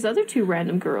 Because these other 2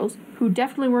 random girls, who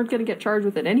definitely weren't going to get charged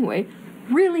with it anyway,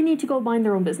 really need to go mind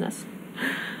their own business.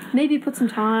 Maybe put some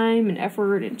time and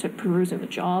effort into perusing the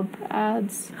job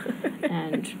ads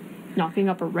and knocking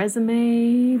up a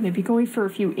resume, maybe going for a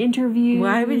few interviews.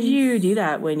 Why would you do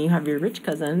that when you have your rich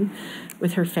cousin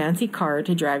with her fancy car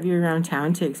to drive you around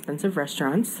town to expensive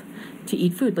restaurants to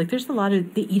eat food? Like, there's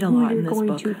they eat a lot in this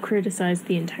book. You're going to criticize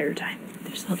the entire time.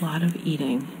 There's a lot of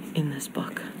eating in this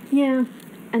book. Yeah,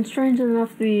 and strange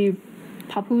enough, the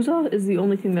Papusa is the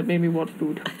only thing that made me want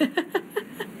food.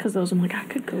 Because those, I'm like, I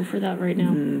could go for that right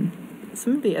now.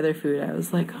 Some of the other food, I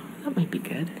was like, oh, that might be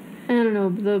good. I don't know.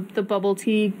 The bubble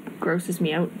tea grosses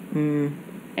me out.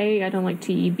 A, I don't like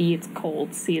tea. B, it's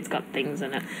cold. C, it's got things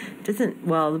in it.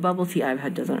 The bubble tea I've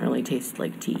had doesn't really taste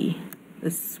like tea.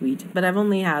 It's sweet. But I've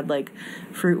only had, like,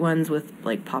 fruit ones with,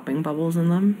 like, popping bubbles in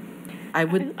them. I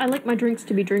like my drinks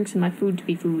to be drinks and my food to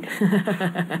be food.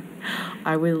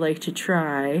 I would like to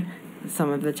try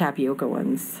some of the tapioca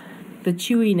ones. The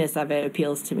chewiness of it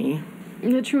appeals to me.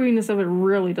 The chewiness of it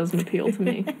really doesn't appeal to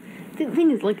me. The thing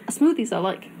is, like, smoothies I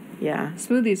like. Yeah.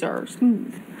 Smoothies are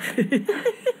smooth.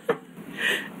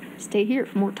 Stay here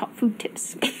for more top food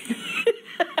tips.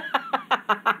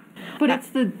 But it's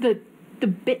the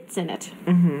bits in it.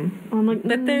 I'm like,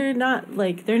 but they're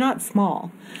not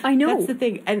small. I know. That's the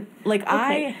thing. And like,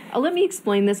 okay. Let me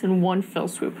explain this in one fell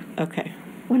swoop. Okay.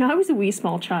 When I was a wee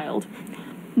small child,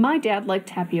 my dad liked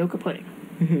tapioca pudding.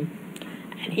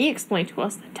 And he explained to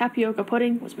us that tapioca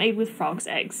pudding was made with frog's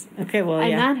eggs. Okay, well,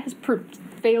 and that has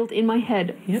prevailed in my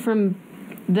head from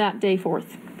that day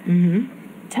forth.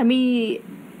 To me,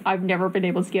 I've never been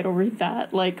able to get over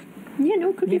that. Like, yeah,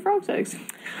 no, could be frog's eggs.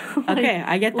 Like, okay,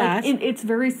 I get that. It's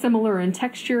very similar in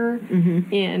texture.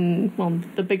 In, well,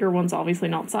 the bigger one's obviously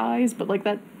not size, but like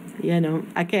that. Yeah, no.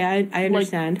 Okay, I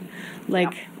understand.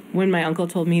 Like when my uncle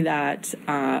told me that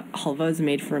halva is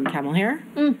made from camel hair.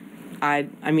 I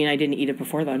mean, I didn't eat it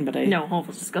before then, but No,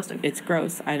 halva's disgusting. It's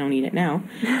gross. I don't eat it now.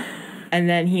 And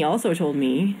then he also told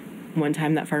me one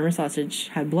time that farmer sausage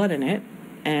had blood in it,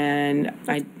 and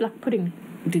That's black pudding.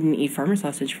 Didn't eat farmer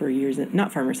sausage for years.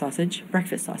 Not farmer sausage,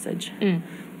 breakfast sausage.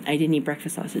 I didn't eat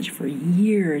breakfast sausage for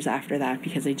years after that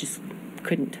because I just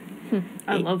couldn't.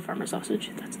 I love farmer sausage.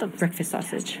 That's the breakfast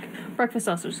sausage. Breakfast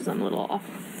sausage is a little off.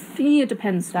 It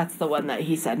depends. That's the one that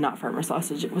he said, not farmer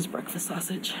sausage. It was breakfast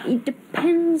sausage. It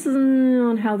depends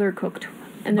on how they're cooked.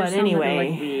 And but anyway,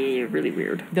 that are, like, really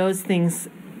weird. Those things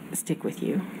stick with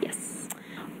you. Yes.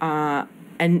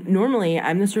 And normally,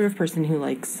 I'm the sort of person who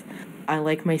I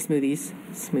like my smoothies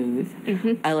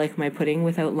smooth. I like my pudding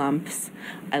without lumps.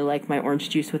 I like my orange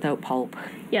juice without pulp.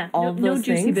 Yeah, no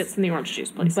juicy bits in the orange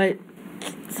juice, please. But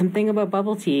something about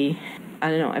bubble tea, I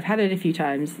don't know. I've had it a few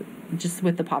times, just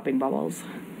with the popping bubbles.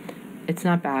 It's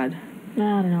not bad. I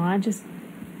don't know.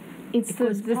 It's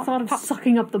the thought of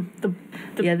sucking up the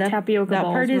tapioca balls. That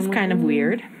part is kind of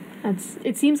weird.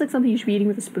 It seems like something you should be eating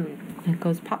with a spoon. It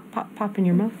goes pop, pop, pop in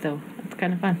your mouth, though. It's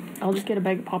kind of fun. I'll just get a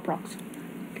bag of Pop Rocks.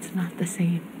 It's not the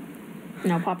same.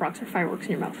 No, Pop Rocks are fireworks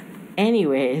in your mouth.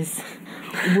 Anyways,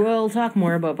 we'll talk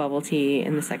more about bubble tea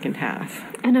in the second half.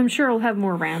 And I'm sure I'll have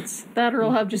more rants. That or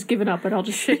I'll have just given up and I'll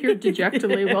just sit here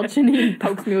dejectedly while Janine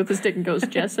pokes me with a stick and goes,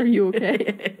 Jess, are you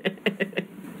okay?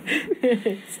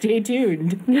 Stay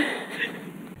tuned.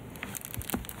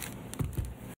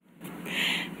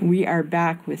 We are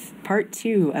back with part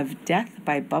 2 of Death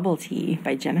by Bubble Tea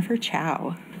by Jennifer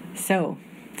Chow. So,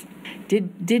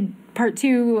 did part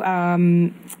 2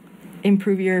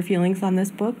 improve your feelings on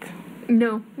this book?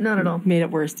 No, not at all. Made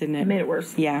it worse, didn't it? It made it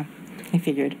worse. Yeah, I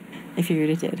figured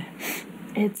it did.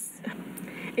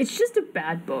 It's just a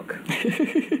bad book.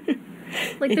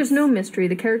 Like, there's no mystery.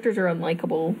 The characters are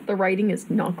unlikable. The writing is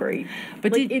not great.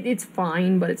 But like, it's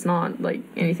fine, but it's not, like,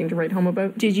 anything to write home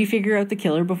about. Did you figure out the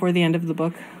killer before the end of the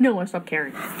book? No, I stopped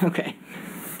caring. Okay.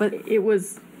 But it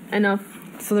was enough.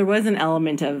 So there was an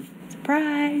element of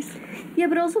surprise. Yeah,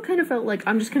 but it also kind of felt like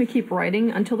I'm just going to keep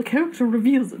writing until the character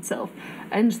reveals itself.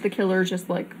 And the killer is just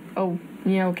like, oh,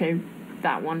 yeah, okay,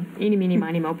 that one. Eeny, meeny,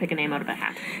 miny, mo, pick a name out of a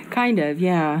hat. Kind of,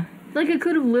 yeah. Like, it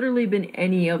could have literally been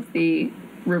any of the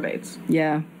roommates.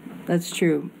 Yeah, that's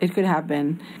true. It could have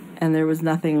been. And there was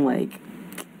nothing like...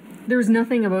 There was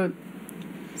nothing about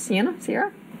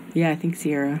Sierra? Yeah, I think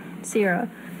Sierra.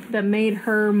 That made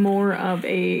her more of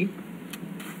a...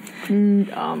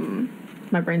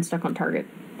 my brain's stuck on target.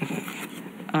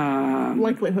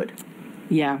 Likelihood.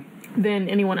 Yeah. Than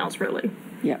anyone else, really.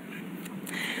 Yep.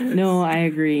 No, I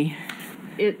agree.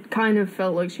 It kind of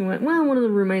felt like she went, well, one of the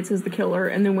roommates is the killer,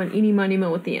 and then went eeny, miny,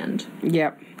 mo at the end.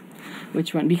 Yep.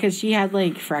 Which one? Because she had,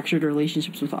 like, fractured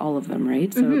relationships with all of them,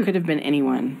 right? So it could have been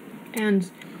anyone.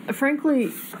 And,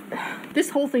 frankly, this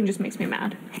whole thing just makes me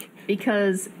mad.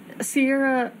 Because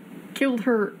Sierra killed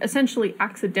her essentially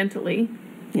accidentally.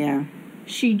 Yeah.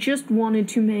 She just wanted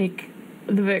to make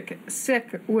the Vic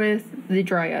sick with the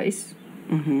dry ice.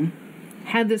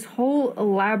 Had this whole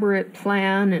elaborate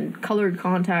plan and colored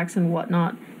contacts and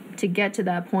whatnot to get to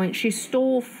that point. She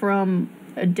stole from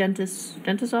a dentist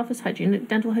office,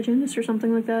 dental hygienist or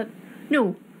something like that.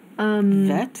 No.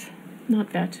 Vet? Not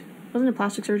vet. Wasn't it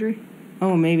plastic surgery?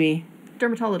 Oh, maybe.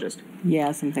 Dermatologist.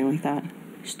 Yeah, something like that.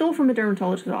 stole from a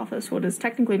dermatologist's office what is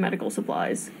technically medical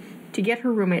supplies to get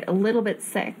her roommate a little bit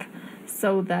sick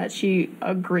so that she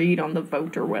agreed on the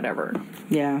vote or whatever.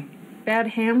 Yeah. Bad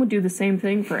ham would do the same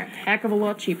thing for a heck of a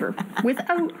lot cheaper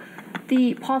without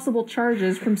the possible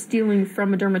charges from stealing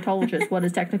from a dermatologist what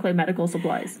is technically medical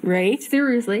supplies. Right?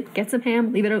 Seriously, get some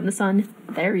ham, leave it out in the sun.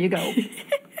 There you go.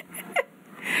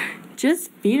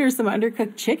 Just feed her some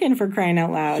undercooked chicken, for crying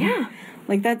out loud. Yeah.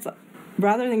 Like, that's,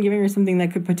 rather than giving her something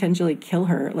that could potentially kill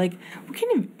her. Like, what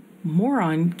kind of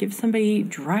moron gives somebody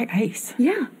dry ice?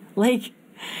 Yeah. Like,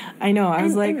 I know, I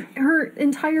was like... And her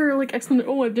entire, like,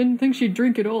 explanation, I didn't think she'd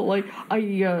drink at all. Like, I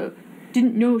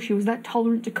didn't know she was that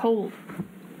tolerant to cold.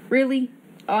 Really?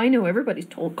 I know everybody's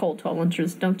cold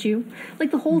tolerances, don't you? Like,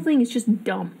 the whole thing is just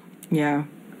dumb. Yeah.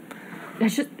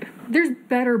 That's just... There's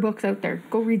better books out there.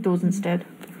 Go read those instead.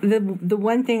 The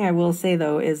one thing I will say,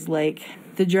 though, is, like,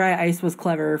 the dry ice was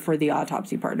clever for the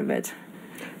autopsy part of it.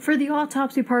 For the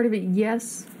autopsy part of it,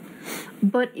 yes.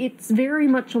 But it's very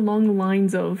much along the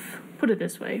lines of... Put it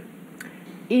this way.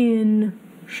 In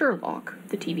Sherlock,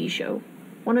 the TV show,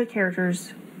 one of the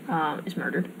characters is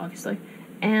murdered, obviously.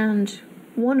 And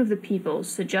one of the people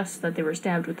suggests that they were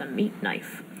stabbed with a meat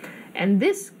knife. And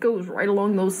this goes right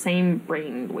along those same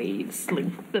brain waves,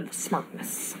 like the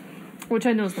smartness. Which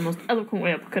I know is the most eloquent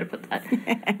way I could have put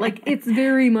that. Like, it's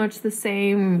very much the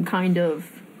same kind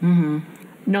of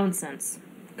nonsense.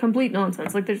 Complete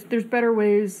nonsense. Like, there's better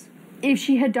ways. If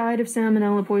she had died of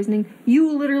salmonella poisoning,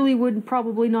 you literally would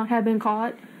probably not have been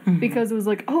caught. Because it was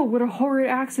like, oh, what a horrid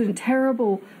accident,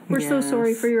 terrible. We're so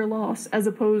sorry for your loss. As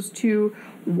opposed to,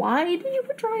 why did you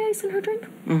put dry ice in her drink?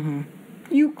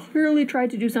 You clearly tried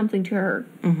to do something to her.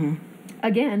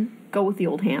 Again, go with the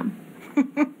old ham.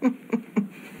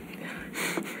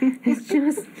 It's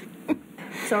just...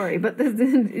 Sorry, but this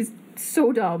is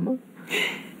so dumb.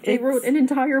 They wrote an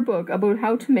entire book about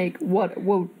how to make what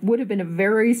would have been a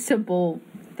very simple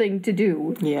thing to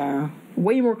do. Yeah.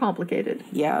 Way more complicated.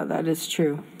 Yeah, that is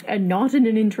true. And not in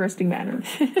an interesting manner.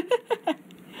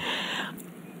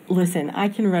 Listen, I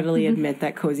can readily admit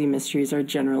that cozy mysteries are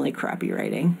generally crappy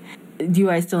writing. Do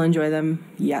I still enjoy them?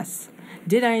 Yes.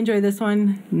 Did I enjoy this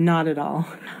one? Not at all.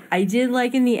 I did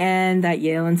like in the end that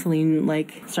Yale and Celine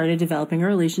like started developing a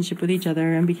relationship with each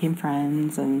other and became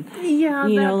friends, and yeah,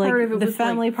 you know, part like of it the was,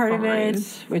 family like, part fine. of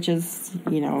it, which is,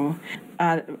 you know,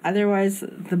 otherwise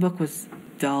the book was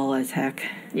dull as heck.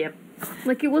 Yep.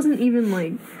 Like, it wasn't even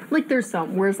like there's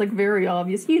some where it's like very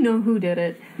obvious, you know who did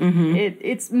it.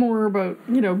 It's more about,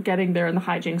 you know, getting there and the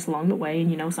hijinks along the way,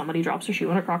 and, you know, somebody drops a shoe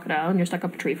on a crocodile and you're stuck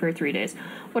up a tree for 3 days.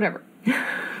 Whatever.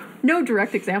 No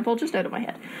direct example, just out of my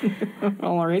head.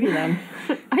 Alrighty then.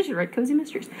 I should write cozy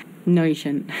mysteries. No, you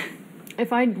shouldn't.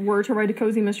 If I were to write a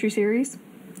cozy mystery series,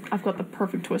 I've got the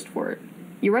perfect twist for it.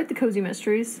 You write the cozy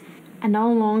mysteries, and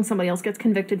all along somebody else gets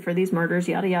convicted for these murders,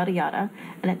 yada, yada, yada.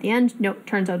 And at the end, no, it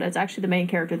turns out it's actually the main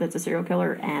character that's a serial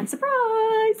killer, and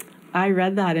surprise! I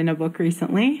read that in a book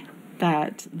recently,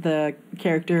 that the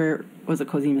character was a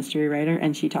cozy mystery writer,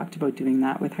 and she talked about doing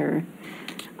that with her.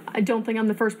 I don't think I'm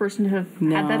the first person to have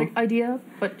had that idea,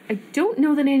 but I don't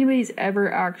know that anybody's ever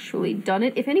actually done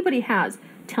it. If anybody has,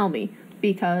 tell me,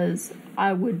 because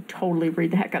I would totally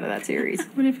read the heck out of that series.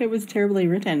 What if it was terribly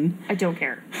written? I don't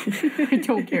care. I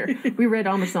don't care. We read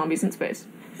Amish Zombies in Space.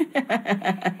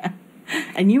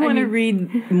 And you want to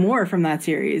read more from that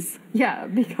series. Yeah,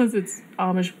 because it's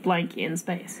Amish blank in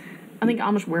space. I think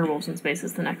Amish Werewolves in Space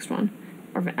is the next one.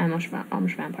 Or Amish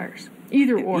Vampires.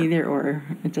 Either or. Either or.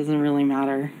 It doesn't really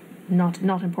matter. Not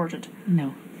important.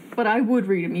 No. But I would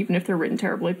read them even if they're written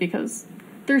terribly, because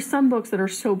there's some books that are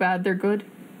so bad they're good.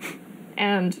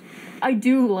 And I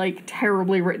do like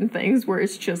terribly written things where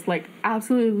it's just like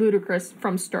absolutely ludicrous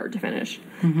from start to finish.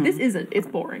 This isn't. It's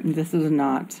boring. This is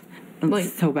not like,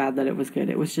 so bad that it was good.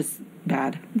 It was just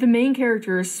bad. The main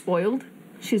character is spoiled.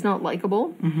 She's not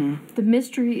likable. The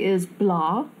mystery is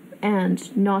blah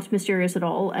and not mysterious at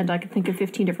all, and I could think of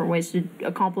 15 different ways to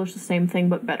accomplish the same thing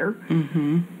but better.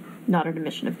 Not an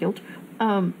admission of guilt.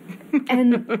 And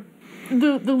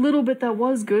the little bit that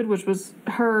was good, which was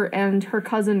her and her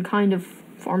cousin kind of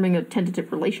forming a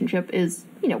tentative relationship, is,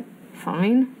 you know,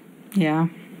 fine. Yeah.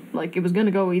 Like, it was going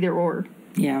to go either or.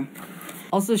 Yeah.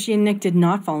 Also, she and Nick did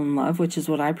not fall in love, which is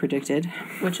what I predicted.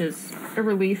 Which is a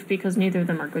relief, because neither of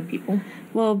them are good people.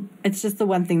 Well, it's just the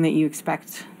one thing that you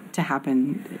expect to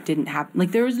happen. It didn't happen.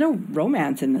 Like, there was no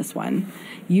romance in this one.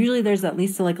 Usually there's at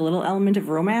least like a little element of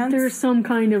romance. There's some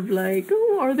kind of like,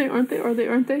 oh, are they, aren't they, are they,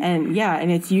 aren't they? And yeah,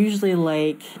 and it's usually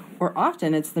like, or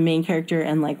often it's the main character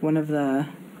and like one of the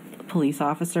police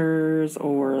officers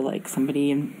or like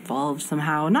somebody involved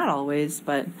somehow. Not always,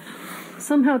 but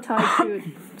somehow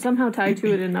tied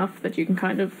to it enough that you can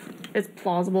kind of, it's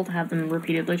plausible to have them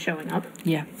repeatedly showing up.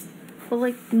 Yeah. But,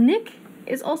 like, Nick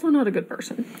is also not a good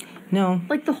person. No.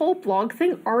 Like, the whole blog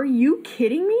thing, are you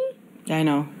kidding me? I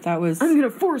know. That was... I'm gonna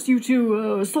force you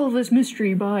to solve this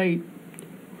mystery by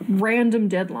random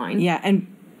deadline. Yeah, and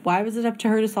why was it up to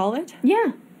her to solve it?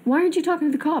 Yeah. Why aren't you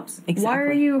talking to the cops? Exactly. Why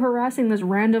are you harassing this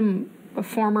random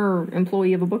former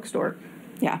employee of a bookstore?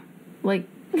 Yeah. Like,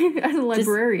 as a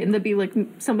librarian, that'd be like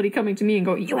somebody coming to me and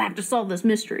going, you have to solve this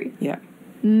mystery. Yeah.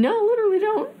 No, literally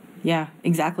don't. Yeah,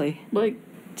 exactly. Like,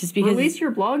 just because release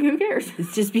your blog, who cares?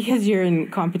 It's just because you're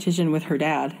in competition with her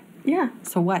dad. Yeah.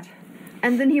 So what?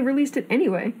 And then he released it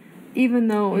anyway, even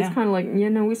though it's kind of like,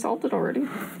 we solved it already.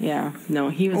 Yeah. No,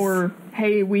 he was... Or,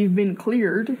 hey, we've been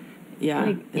cleared. Yeah,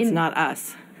 like, it's not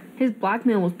us. His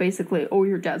blackmail was basically,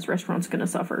 your dad's restaurant's gonna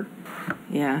suffer.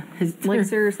 Yeah.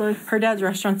 Seriously? Her dad's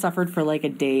restaurant suffered for, like, a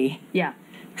day. Yeah.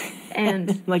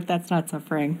 And... like, that's not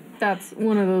suffering. That's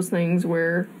one of those things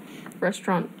where...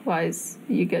 restaurant-wise,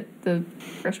 you get the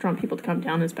restaurant people to come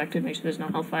down, inspect it, make sure there's no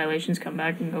health violations, come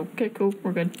back and go, okay, cool,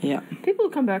 we're good. Yeah. People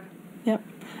will come back. Yep.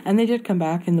 And they did come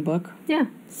back in the book. Yeah.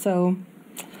 So,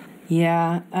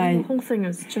 yeah. The whole thing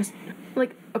is just,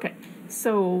 like, okay,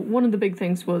 so one of the big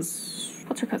things was,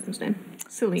 what's her cousin's name?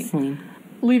 Celine.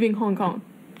 Leaving Hong Kong.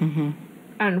 Mm-hmm.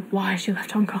 And why she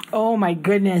left Hong Kong. Oh, my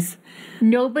goodness.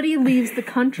 Nobody leaves the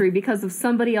country because of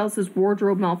somebody else's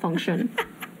wardrobe malfunction.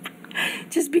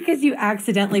 Just because you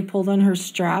accidentally pulled on her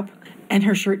strap and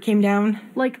her shirt came down?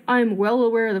 Like, I'm well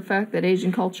aware of the fact that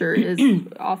Asian culture is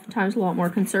oftentimes a lot more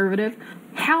conservative.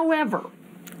 However...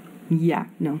 Yeah,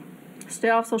 no. Stay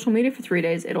off social media for 3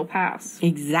 days, it'll pass.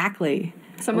 Exactly.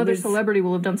 Some other celebrity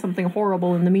will have done something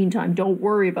horrible in the meantime. Don't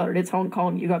worry about it. It's Hong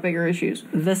Kong. You got bigger issues.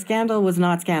 The scandal was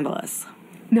not scandalous.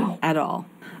 No. At all.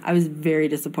 I was very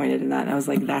disappointed in that. I was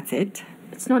like, that's it?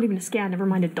 It's not even a scan. Never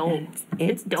mind a dull.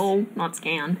 It's dull, not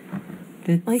scan.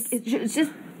 It's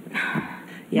just...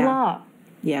 Yeah. Blah.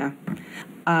 Yeah.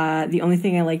 The only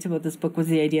thing I liked about this book was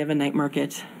the idea of a night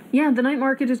market. Yeah, the night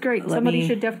market is great. Somebody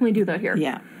should definitely do that here.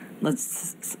 Yeah.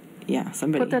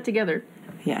 Somebody. Put that together.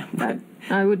 Yeah.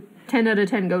 I would 10 out of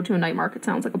 10 go to a night market.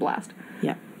 Sounds like a blast.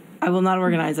 Yeah. I will not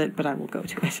organize it, but I will go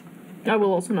to it. I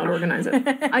will also not organize it.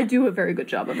 I do a very good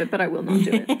job of it, but I will not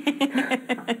do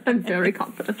it. I'm very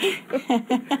confident.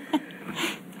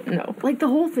 No. Like, the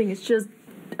whole thing is just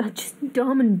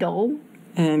dumb and dull.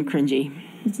 And cringy.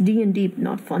 It's D&D,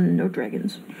 not fun and no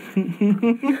dragons.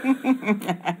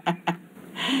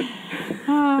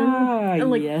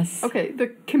 Yes. Okay, the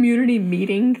community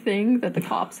meeting thing that the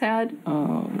cops had.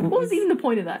 Oh. What was even the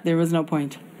point of that? There was no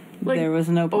point. Like, there was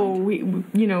no point.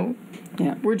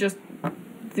 Yeah.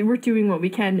 We're doing what we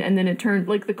can, and then it turned,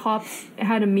 like, the cops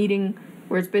had a meeting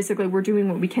where it's basically, we're doing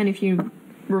what we can. If you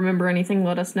remember anything,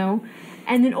 let us know.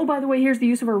 And then, by the way, here's the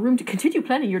use of our room to continue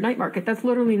planning your night market. That's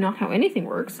literally not how anything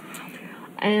works.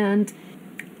 And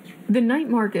the night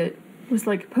market was,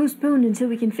 like, postponed until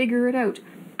we can figure it out.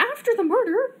 After the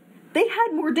murder, they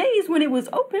had more days when it was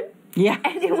open. Yeah.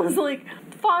 And it was, like,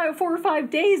 4 or 5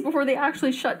 days before they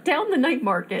actually shut down the night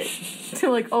market.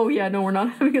 To, like, no, we're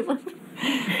not having it left.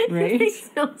 Right? It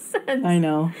makes no sense. I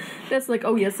know. That's like,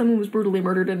 someone was brutally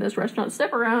murdered in this restaurant.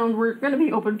 Step around. We're going to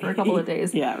be open for a couple of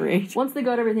days. Yeah, right. Once they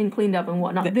got everything cleaned up and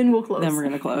whatnot, then we'll close. Then we're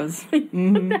going to close.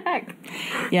 Mm-hmm. What the heck?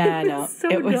 Yeah, I know. So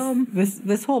dumb.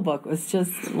 This whole book was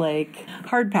just, like,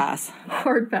 hard pass.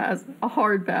 Hard pass. A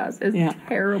hard pass is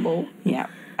terrible. Yeah.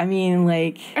 I mean,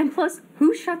 like... And plus,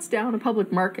 who shuts down a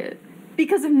public market?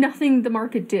 Because of nothing the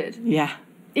market did. Yeah.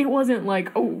 It wasn't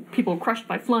like, people crushed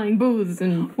by flying booths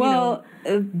and,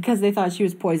 because they thought she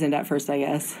was poisoned at first, I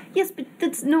guess. Yes, but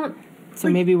that's not... So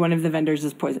maybe one of the vendors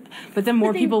is poisoned. But then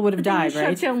more people would have died,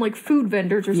 right? Shut down, like, food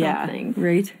vendors or something. Yeah,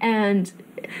 right. And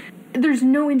there's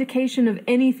no indication of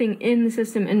anything in the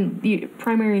system in the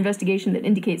primary investigation that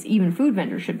indicates even food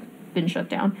vendors should have been shut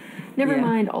down. Never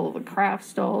mind all of the craft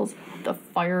stalls, the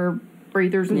fire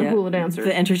breathers, and the hula dancers.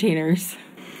 The entertainers.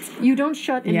 You don't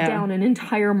shut down an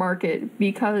entire market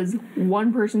because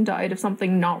one person died of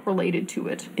something not related to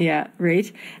it. Yeah,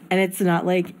 right? And it's not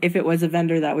like if it was a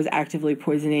vendor that was actively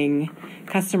poisoning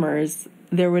customers,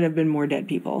 there would have been more dead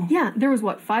people. Yeah, there was,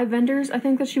 5 vendors, I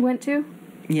think, that she went to?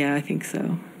 Yeah, I think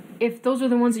so. If those are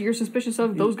the ones that you're suspicious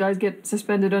of, those guys get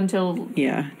suspended until...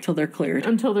 Yeah, until they're cleared.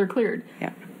 Until they're cleared.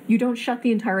 Yeah. You don't shut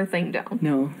the entire thing down.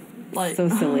 No. Like, so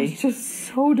silly. It's just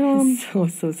so dumb.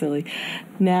 So silly.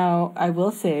 Now, I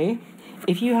will say,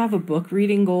 if you have a book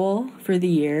reading goal for the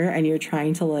year and you're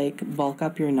trying to, like, bulk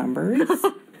up your numbers,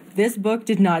 this book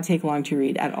did not take long to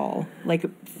read at all. Like,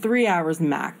 3 hours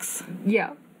max.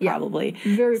 Yeah. probably.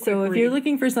 Very quick So if you're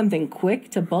looking for something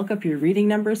quick to bulk up your reading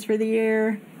numbers for the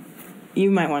year, you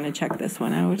might want to check this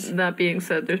one out. That being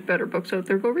said, there's better books out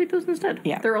there. Go read those instead.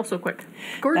 Yeah. They're also quick.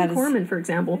 Gordon Corman, for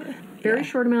example. Very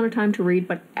short amount of time to read,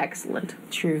 but excellent.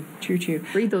 True.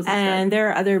 Read those instead. And there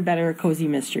are other better cozy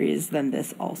mysteries than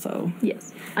this also.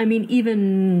 Yes. I mean,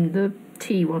 even the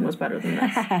tea one was better than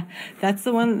this. That's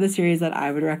the series that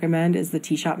I would recommend is the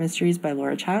Tea Shop Mysteries by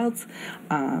Laura Childs.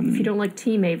 If you don't like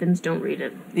tea mavens, don't read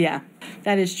it. Yeah,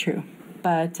 that is true.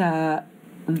 But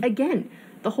again,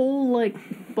 the whole like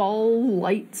ball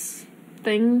lights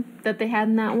thing that they had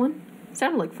in that one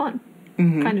sounded like fun.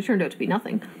 Mm-hmm. Kind of turned out to be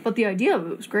nothing, but the idea of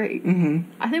it was great.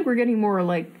 Mm-hmm. I think we're getting more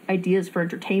like ideas for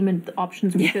entertainment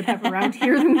options we should have around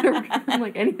here than we're from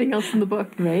like anything else in the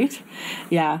book, right?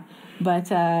 Yeah, but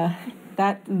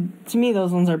that to me,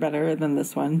 those ones are better than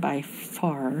this one by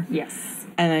far. Yes,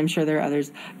 and I'm sure there are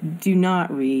others. Do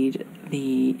not read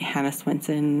the Hannah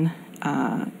Swenson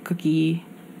cookie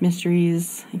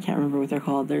mysteries. I can't remember what they're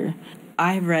called.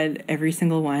 I've read every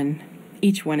single one.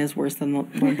 Each one is worse than the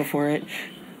one before it.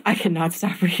 I cannot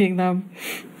stop reading them.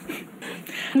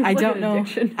 I don't know.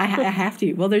 I have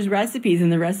to. Well, there's recipes,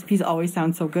 and the recipes always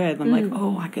sound so good. I'm like,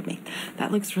 oh, I could make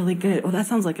that. Looks really good. Oh, that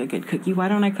sounds like a good cookie. Why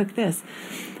don't I cook this?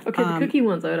 Okay, the cookie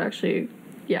ones I would actually.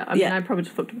 Yeah, I mean, I probably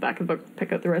just flipped to the back of the book to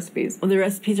pick out the recipes. Well, the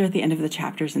recipes are at the end of the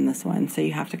chapters in this one, so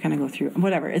you have to kind of go through.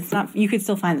 Whatever, it's not. You could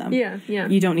still find them. Yeah.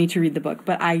 You don't need to read the book,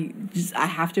 but I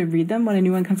have to read them when a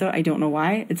new one comes out. I don't know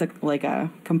why. It's like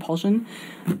a compulsion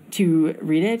to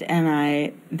read it,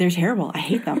 and they're terrible. I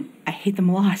hate them. I hate them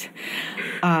a lot.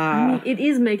 I mean, it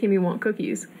is making me want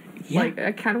cookies. Yeah. Like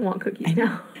I kind of want cookies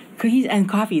now. Cookies and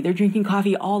coffee. They're drinking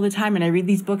coffee all the time, and I read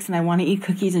these books and I want to eat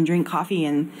cookies and drink coffee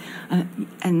and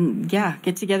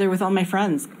get together with all my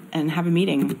friends and have a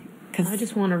meeting. Cause I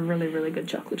just want a really, really good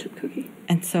chocolate chip cookie.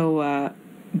 And so,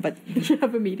 but we should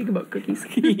have a meeting about cookies.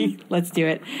 Let's do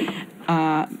it.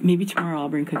 Maybe tomorrow I'll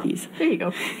bring cookies. There you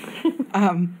go.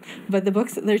 But the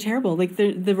books, they're terrible. Like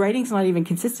the writing's not even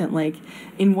consistent. Like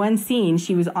in one scene,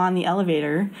 she was on the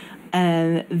elevator,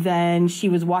 and then she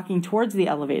was walking towards the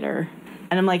elevator.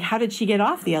 And I'm like, how did she get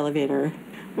off the elevator?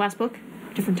 Last book,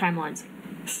 different timelines.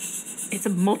 It's a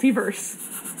multiverse.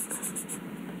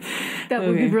 That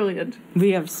would be brilliant.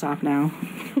 We have to stop now.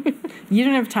 You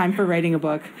don't have time for writing a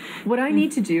book. What I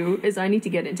need to do is I need to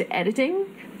get into editing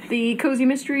the cozy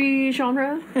mystery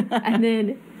genre, and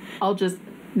then I'll just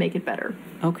make it better.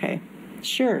 Okay.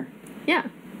 Sure. Yeah.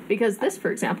 Because this,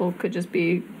 for example, could just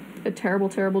be a terrible,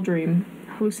 terrible dream.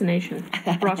 Hallucination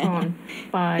brought on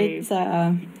by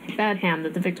bad ham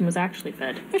that the victim was actually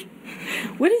fed.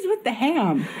 What is with the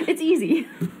ham? It's easy.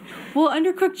 Well,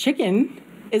 undercooked chicken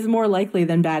is more likely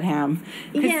than bad ham.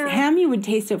 Because ham you would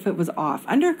taste if it was off.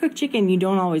 Undercooked chicken, you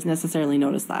don't always necessarily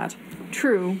notice that.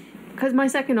 True. Because my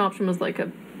second option was like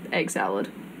a egg salad,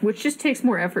 which just takes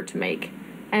more effort to make.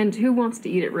 And who wants to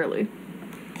eat it, really?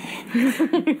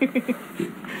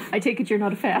 I take it you're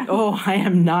not a fan. Oh, I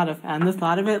am not a fan. The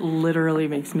thought of it literally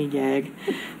makes me gag.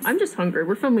 I'm just hungry.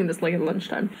 We're filming this like at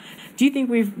lunchtime. Do you think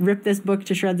we've ripped this book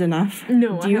to shreds enough?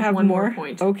 No, Do you have one more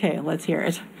point. Okay, let's hear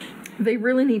it. They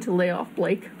really need to lay off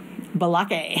Blake.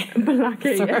 Balake.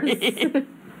 Balake, sorry.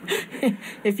 Yes.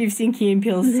 If you've seen Key and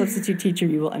Peele's Substitute Teacher,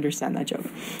 you will understand that joke.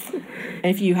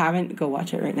 If you haven't, go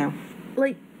watch it right now.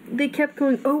 Like, they kept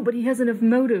going, oh, but he has enough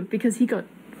motive because he got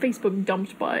Facebook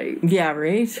dumped by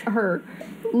her.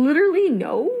 Literally,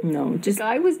 no. No. This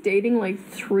guy was dating like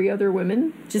 3 other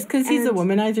women. Just because he's a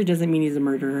womanizer doesn't mean he's a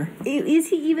murderer. Is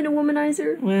he even a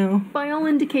womanizer? Well. By all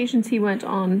indications, he went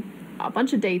on a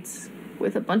bunch of dates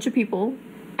with a bunch of people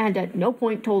and at no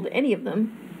point told any of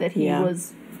them that he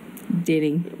was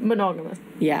dating monogamous.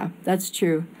 Yeah, that's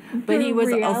true. But he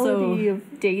was also... The reality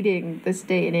of dating this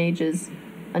day and age is...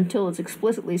 until it's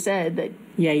explicitly said that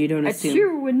you don't assume. It's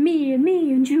you and me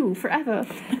and you forever.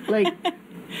 Like,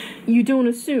 you don't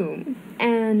assume.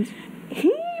 And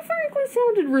he frankly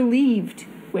sounded relieved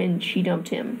when she dumped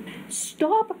him.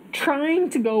 Stop trying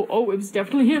to go, oh, it was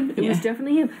definitely him. It was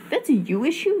definitely him. That's a you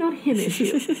issue, not him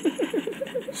issue.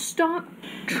 Stop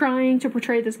trying to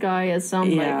portray this guy as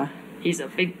some, like, he's a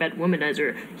big bad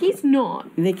womanizer. He's not.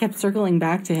 They kept circling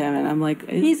back to him, and I'm like...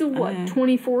 He's a,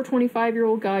 24,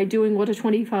 25-year-old guy doing what a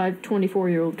 25,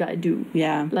 24-year-old guy do.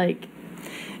 Yeah. Like,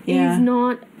 he's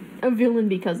not a villain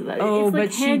because of that. Oh, it's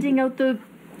like handing out the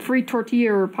free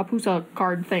tortilla or papusa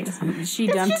card things. She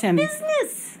dumped him.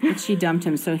 Business! She dumped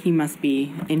him, so he must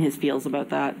be in his feels about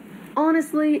that.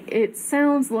 Honestly, it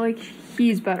sounds like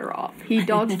he's better off. He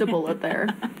dodged a bullet there.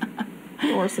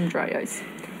 Or some dry ice.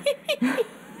 Like,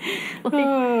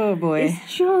 oh boy.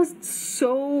 It's just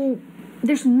so...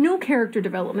 There's no character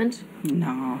development.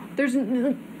 No. There's...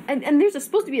 And there's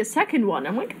supposed to be a second one.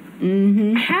 I'm like,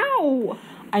 how?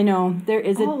 I know. There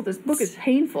is this book is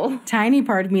painful. Tiny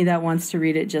part of me that wants to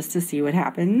read it just to see what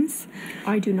happens.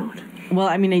 I do not. Well,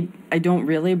 I mean, I don't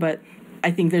really, but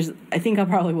I think I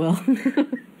probably will.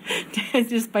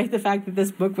 Despite the fact that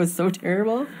this book was so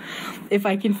terrible. If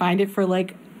I can find it for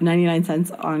like 99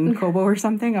 cents on Kobo or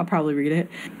something, I'll probably read it.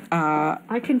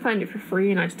 I can find it for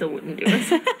free and I still wouldn't do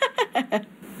it.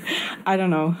 I don't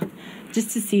know.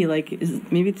 Just to see, like,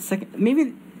 maybe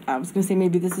I was going to say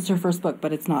maybe this is her first book,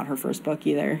 but it's not her first book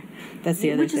either. That's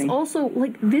the other thing. Which is also,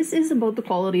 like, this is about the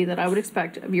quality that I would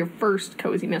expect of your first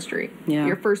cozy mystery. Yeah.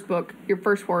 Your first book, your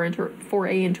first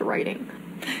foray into writing.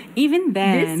 Even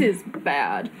then... This is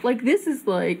bad. Like, this is,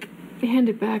 like, hand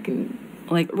it back and...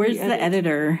 Like, where's the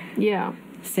editor? Yeah.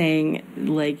 Saying,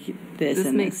 like, this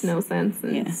makes no sense,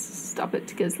 and stop it,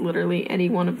 because literally any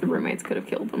one of the roommates could have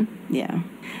killed them. Yeah.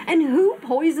 And who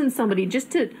poisoned somebody just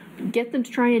to get them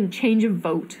to try and change a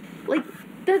vote? Like,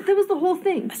 that was the whole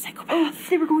thing. A psychopath. Oh,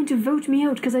 they were going to vote me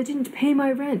out because I didn't pay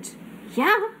my rent.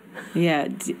 Yeah. Yeah,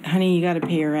 honey, you got to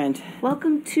pay your rent.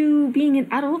 Welcome to being an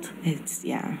adult. It's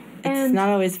not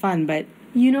always fun, but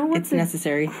you know what's it's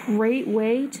necessary. Great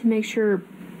way to make sure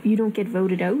you don't get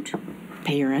voted out?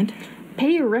 Pay your rent.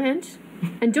 Pay your rent,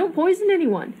 and don't poison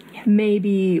anyone. Yeah.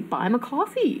 Maybe buy them a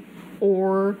coffee,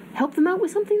 or help them out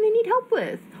with something they need help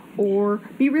with, or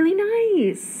be really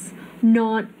nice.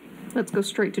 Not, let's go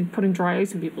straight to putting dry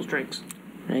ice in people's drinks.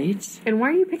 Right. And why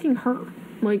are you picking her?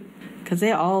 Like, because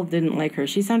they all didn't like her.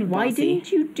 She sounded bossy. Why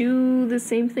didn't you do the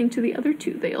same thing to the other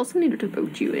two? They also needed to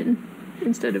vote you in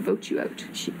instead of vote you out.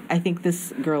 I think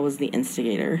this girl was the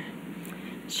instigator.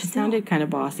 She sounded kind of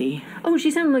bossy. Oh, she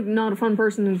sounded like not a fun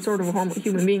person and sort of a horrible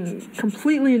human being,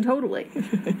 completely and totally.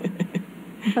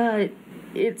 But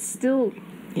it's still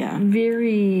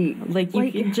very... Like,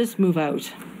 you can just move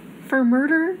out. For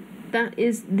murder, that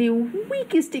is the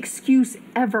weakest excuse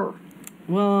ever.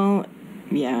 Well,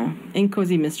 yeah. In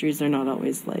cozy mysteries, they're not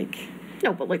always like...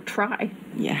 No, but, like, try.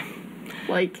 Yeah.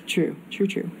 Like... True.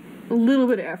 A little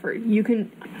bit of effort. I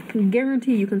can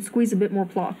guarantee you can squeeze a bit more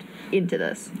plot into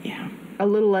this. Yeah. A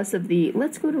little less of the,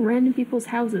 let's go to random people's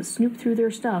houses, snoop through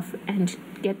their stuff, and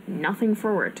get nothing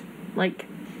for it. Like...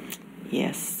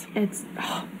 Yes. It's...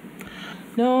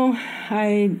 No,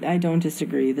 I don't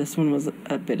disagree. This one was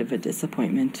a bit of a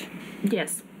disappointment.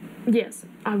 Yes.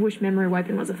 I wish memory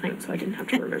wiping was a thing, so I didn't have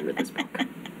to remember this book.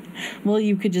 Well,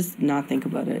 you could just not think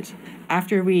about it.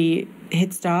 After we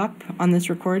hit stop on this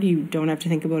record, you don't have to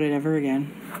think about it ever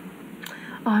again.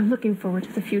 Oh, I'm looking forward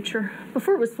to the future.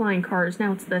 Before it was flying cars,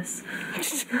 now it's this.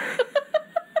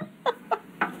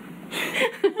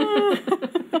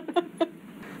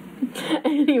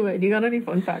 Anyway, do you got any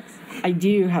fun facts? I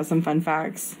do have some fun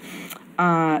facts.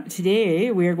 Today,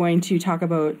 we are going to talk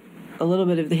about a little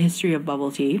bit of the history of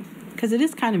bubble tea, because it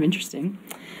is kind of interesting,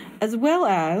 as well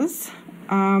as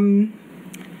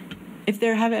if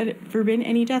there have ever been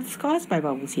any deaths caused by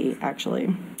bubble tea,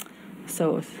 actually.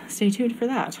 So stay tuned for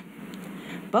that.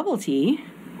 Bubble tea,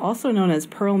 also known as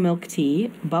pearl milk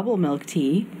tea, bubble milk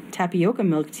tea, tapioca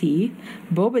milk tea,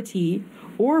 boba tea,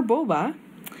 or boba,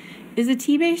 is a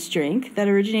tea-based drink that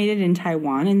originated in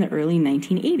Taiwan in the early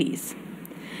 1980s.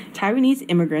 Taiwanese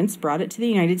immigrants brought it to the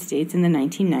United States in the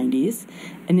 1990s,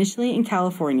 initially in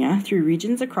California through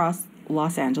regions across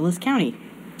Los Angeles County.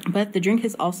 But the drink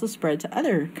has also spread to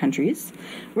other countries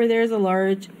where there is a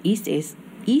large East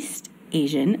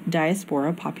Asian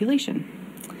diaspora population.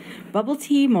 Bubble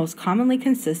tea most commonly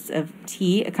consists of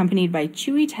tea accompanied by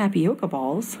chewy tapioca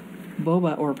balls,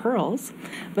 boba or pearls,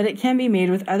 but it can be made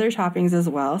with other toppings as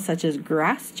well, such as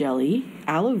grass jelly,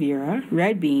 aloe vera,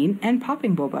 red bean, and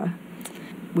popping boba,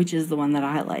 which is the one that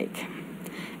I like.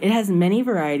 It has many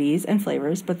varieties and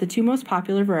flavors, but the two most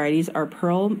popular varieties are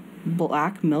pearl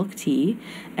black milk tea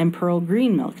and pearl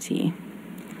green milk tea.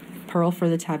 Pearl for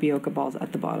the tapioca balls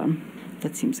at the bottom.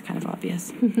 That seems kind of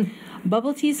obvious.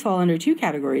 Bubble teas fall under two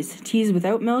categories, teas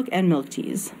without milk and milk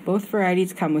teas. Both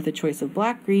varieties come with a choice of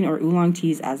black, green, or oolong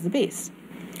teas as the base.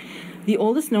 The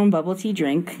oldest known bubble tea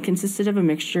drink consisted of a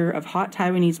mixture of hot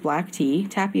Taiwanese black tea,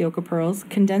 tapioca pearls,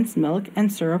 condensed milk,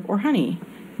 and syrup or honey.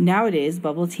 Nowadays,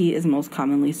 bubble tea is most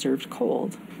commonly served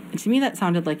cold. And to me, that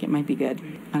sounded like it might be good.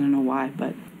 I don't know why,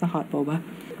 but the hot boba.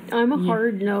 I'm a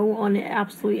hard no on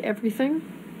absolutely everything.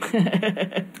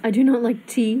 I do not like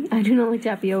tea. I do not like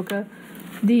tapioca.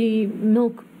 The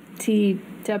milk tea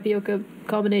tapioca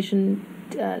combination,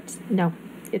 no,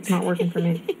 it's not working for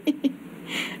me.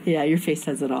 Yeah, your face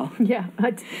says it all. Yeah,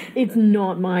 it's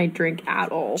not my drink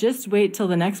at all. Just wait till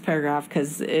the next paragraph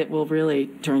because it will really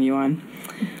turn you on.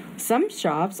 Some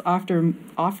shops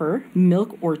offer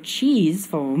milk or cheese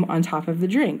foam on top of the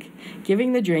drink,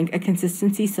 giving the drink a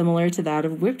consistency similar to that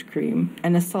of whipped cream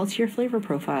and a saltier flavor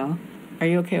profile. Are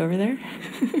you okay over there?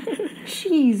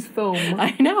 Cheese foam.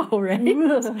 I know, right?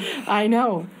 I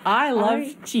know. I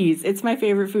love cheese. It's my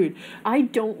favorite food. I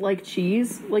don't like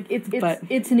cheese. Like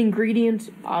it's an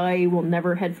ingredient. I will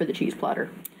never head for the cheese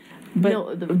platter.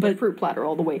 But the fruit platter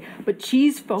all the way. But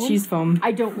cheese foam.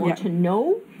 I don't want to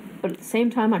know, but at the same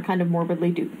time, I kind of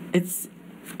morbidly do. It's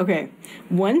okay.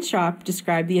 One shop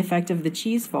described the effect of the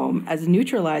cheese foam as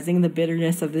neutralizing the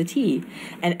bitterness of the tea,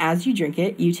 and as you drink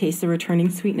it, you taste the returning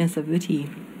sweetness of the tea.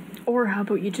 Or how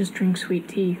about you just drink sweet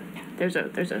tea? There's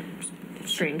a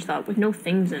strange thought with no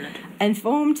things in it. And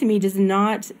foam to me does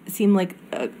not seem like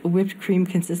a whipped cream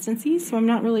consistency, so I'm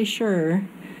not really sure.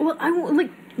 Well,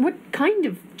 what kind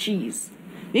of cheese?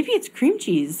 Maybe it's cream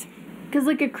cheese. Because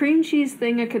like a cream cheese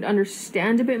thing, I could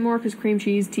understand a bit more because cream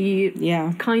cheese tea,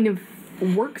 kind of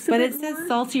works a bit more. But it says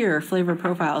saltier flavor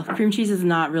profile. Cream cheese is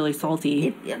not really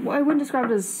salty. I wouldn't describe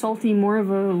it as salty. More of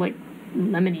a like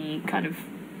lemony kind of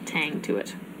tang to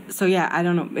it. So yeah, I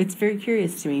don't know. It's very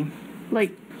curious to me.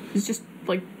 Like, it's just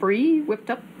like brie whipped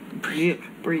up.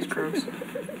 Brie's gross.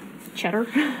 Cheddar.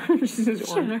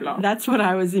 Cheddar. That's what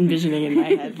I was envisioning in my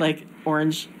head, like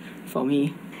orange,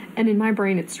 foamy. And in my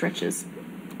brain, it stretches.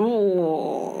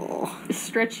 Oh,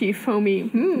 stretchy, foamy.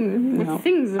 With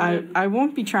things in it. I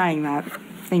won't be trying that.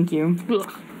 Thank you.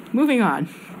 Ugh. Moving on.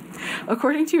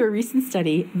 According to a recent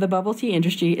study, the bubble tea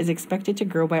industry is expected to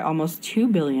grow by almost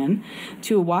 $2 billion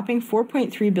to a whopping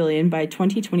 $4.3 billion by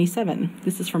 2027.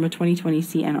 This is from a 2020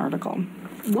 CN article.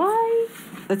 Why?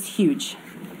 That's huge.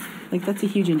 Like, that's a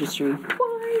huge industry.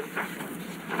 Why?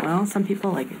 Well, some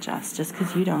people like it, Jess. Just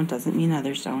because you don't doesn't mean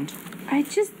others don't. I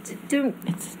just don't.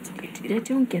 I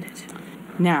don't get it.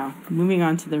 Now, moving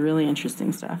on to the really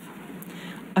interesting stuff.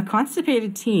 A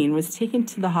constipated teen was taken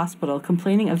to the hospital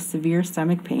complaining of severe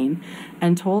stomach pain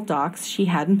and told docs she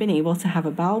hadn't been able to have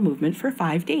a bowel movement for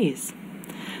 5 days.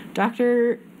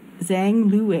 Dr.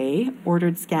 Zhang Luwei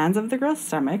ordered scans of the girl's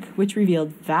stomach, which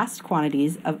revealed vast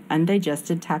quantities of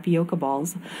undigested tapioca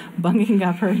balls bunging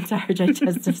up her entire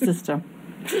digestive system.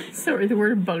 Sorry, the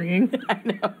word bunging. I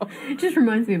know. It just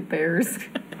reminds me of bears.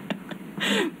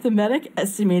 The medic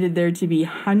estimated there to be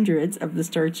hundreds of the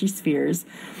starchy spheres,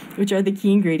 which are the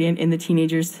key ingredient in the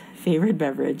teenager's favorite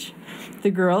beverage. The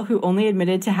girl, who only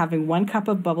admitted to having 1 cup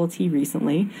of bubble tea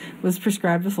recently, was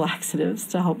prescribed with laxatives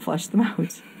to help flush them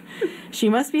out. She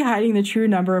must be hiding the true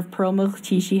number of pearl milk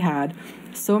tea she had.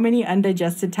 So many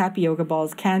undigested tapioca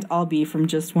balls can't all be from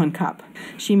just 1 cup.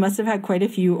 She must have had quite a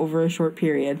few over a short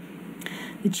period.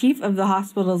 The chief of the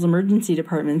hospital's emergency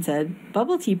department said,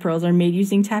 "Bubble tea pearls are made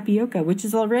using tapioca, which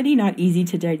is already not easy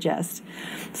to digest.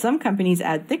 Some companies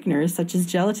add thickeners, such as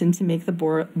gelatin, to make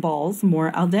the balls more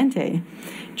al dente.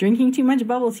 Drinking too much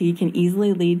bubble tea can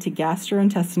easily lead to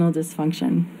gastrointestinal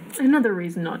dysfunction." Another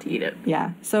reason not to eat it.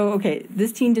 Yeah. So, okay,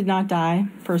 this teen did not die,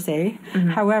 per se. Mm-hmm.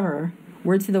 However,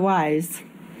 word to the wise,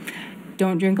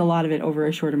 don't drink a lot of it over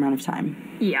a short amount of time.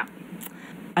 Yeah.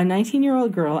 A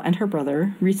 19-year-old girl and her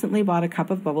brother recently bought a cup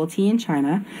of bubble tea in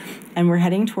China and were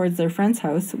heading towards their friend's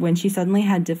house when she suddenly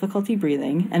had difficulty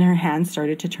breathing and her hands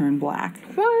started to turn black.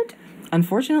 What?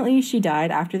 Unfortunately, she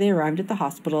died after they arrived at the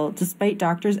hospital, despite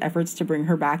doctors' efforts to bring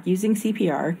her back using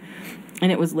CPR,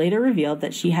 and it was later revealed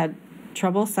that she had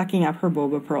trouble sucking up her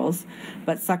boba pearls,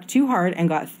 but sucked too hard and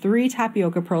got 3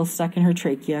 tapioca pearls stuck in her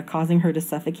trachea, causing her to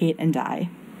suffocate and die.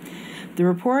 The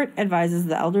report advises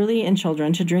the elderly and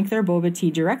children to drink their boba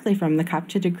tea directly from the cup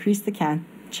to decrease the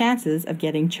chances of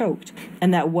getting choked,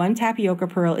 and that 1 tapioca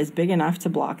pearl is big enough to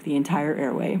block the entire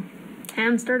airway.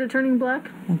 Hands started turning black?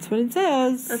 That's what it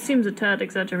says. That seems a tad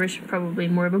exaggeration, probably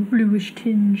more of a bluish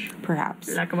tinge.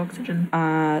 Perhaps. Lack of oxygen.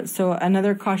 So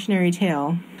another cautionary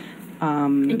tale.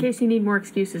 In case you need more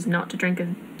excuses not to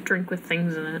drink with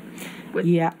things in it. With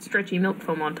stretchy milk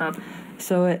foam on top.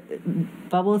 So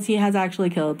bubble tea has actually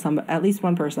killed at least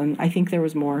 1 person. I think there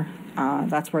was more.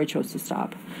 That's where I chose to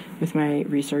stop with my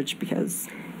research because...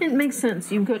 It makes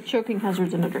sense. You've got choking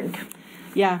hazards in a drink.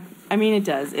 Yeah, I mean, it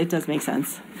does. It does make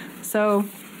sense. So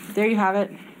there you have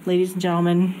it, ladies and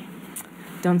gentlemen.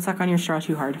 Don't suck on your straw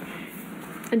too hard.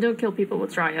 And don't kill people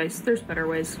with dry ice. There's better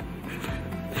ways.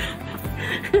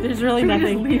 There's really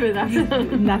nothing. Leave it after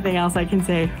that. Nothing else I can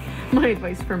say. My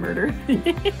advice for murder.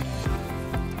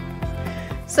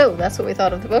 So, that's what we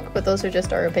thought of the book, but those are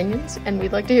just our opinions, and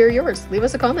we'd like to hear yours. Leave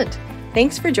us a comment.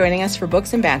 Thanks for joining us for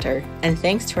Books and Banter, and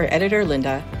thanks to our editor,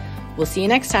 Linda. We'll see you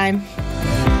next time.